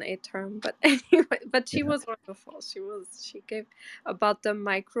junk DNA term. But anyway, but she was wonderful. She gave about the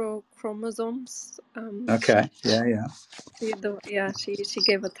micro chromosomes. Okay. Yeah. She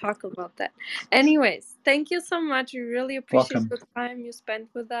gave a talk about that. Anyways, thank you so much. We really appreciate the time you spent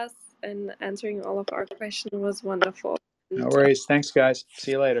with us and answering all of our questions. It was wonderful. No worries. Thanks, guys.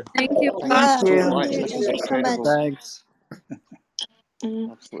 See you later. Thank you. Thank you so much. This was Thank you so much. incredible. Thanks.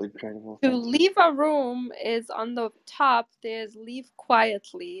 Absolutely incredible. To leave a room is on the top. There's leave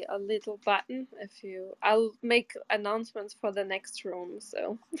quietly, a little button. I'll make announcements for the next room.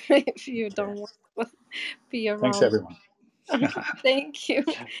 So if you don't want to be around. Thanks, everyone. Thank you.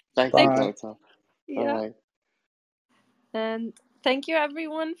 Thank you, Doctor. Yeah. Bye. And thank you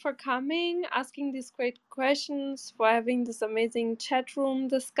everyone for coming, asking these great questions, for having this amazing chat room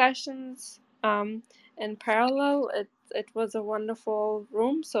discussions in parallel. It was a wonderful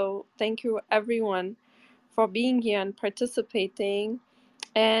room. So thank you everyone for being here and participating.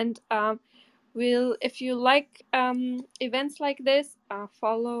 And if you like events like this,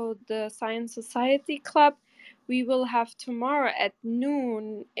 follow the Science Society Club. We will have tomorrow at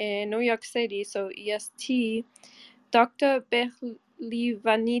noon in New York City, so EST, Dr.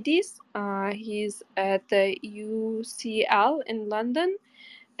 Bechlivanidis. He's at the UCL in London,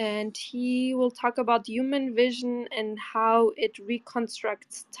 and he will talk about human vision and how it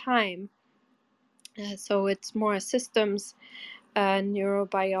reconstructs time. So it's more systems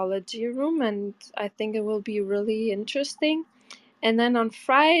neurobiology room, and I think it will be really interesting. And then on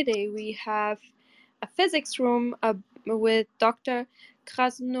Friday, we have a physics room with Dr.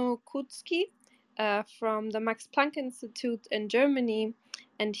 Krasnokutski from the Max Planck Institute in Germany.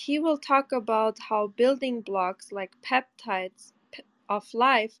 And he will talk about how building blocks like peptides of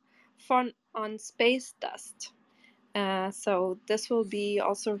life form on space dust. So this will be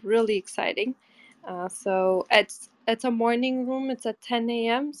also really exciting. So it's a morning room. It's at 10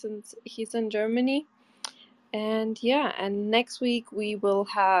 a.m. since he's in Germany. And yeah, and next week we will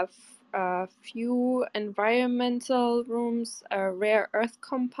have a few environmental rooms, rare earth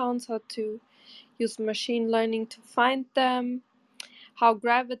compounds, how to use machine learning to find them, how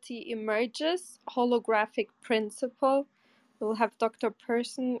gravity emerges, holographic principle. We'll have Dr.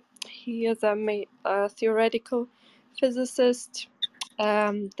 Person. He is a theoretical physicist.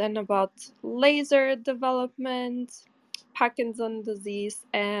 Then about laser development, Parkinson disease,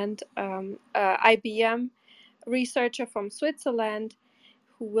 and IBM researcher from Switzerland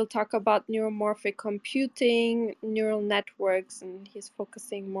who will talk about neuromorphic computing, neural networks, and he's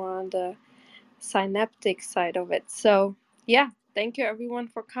focusing more on the synaptic side of it. So, yeah, thank you everyone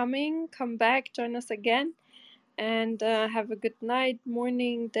for coming. Come back, join us again, and have a good night,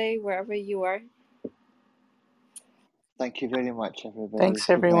 morning, day, wherever you are. Thank you very much, everybody. Thanks,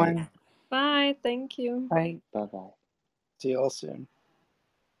 Good night. everyone. Bye. Thank you. Bye. Bye bye. See you all soon.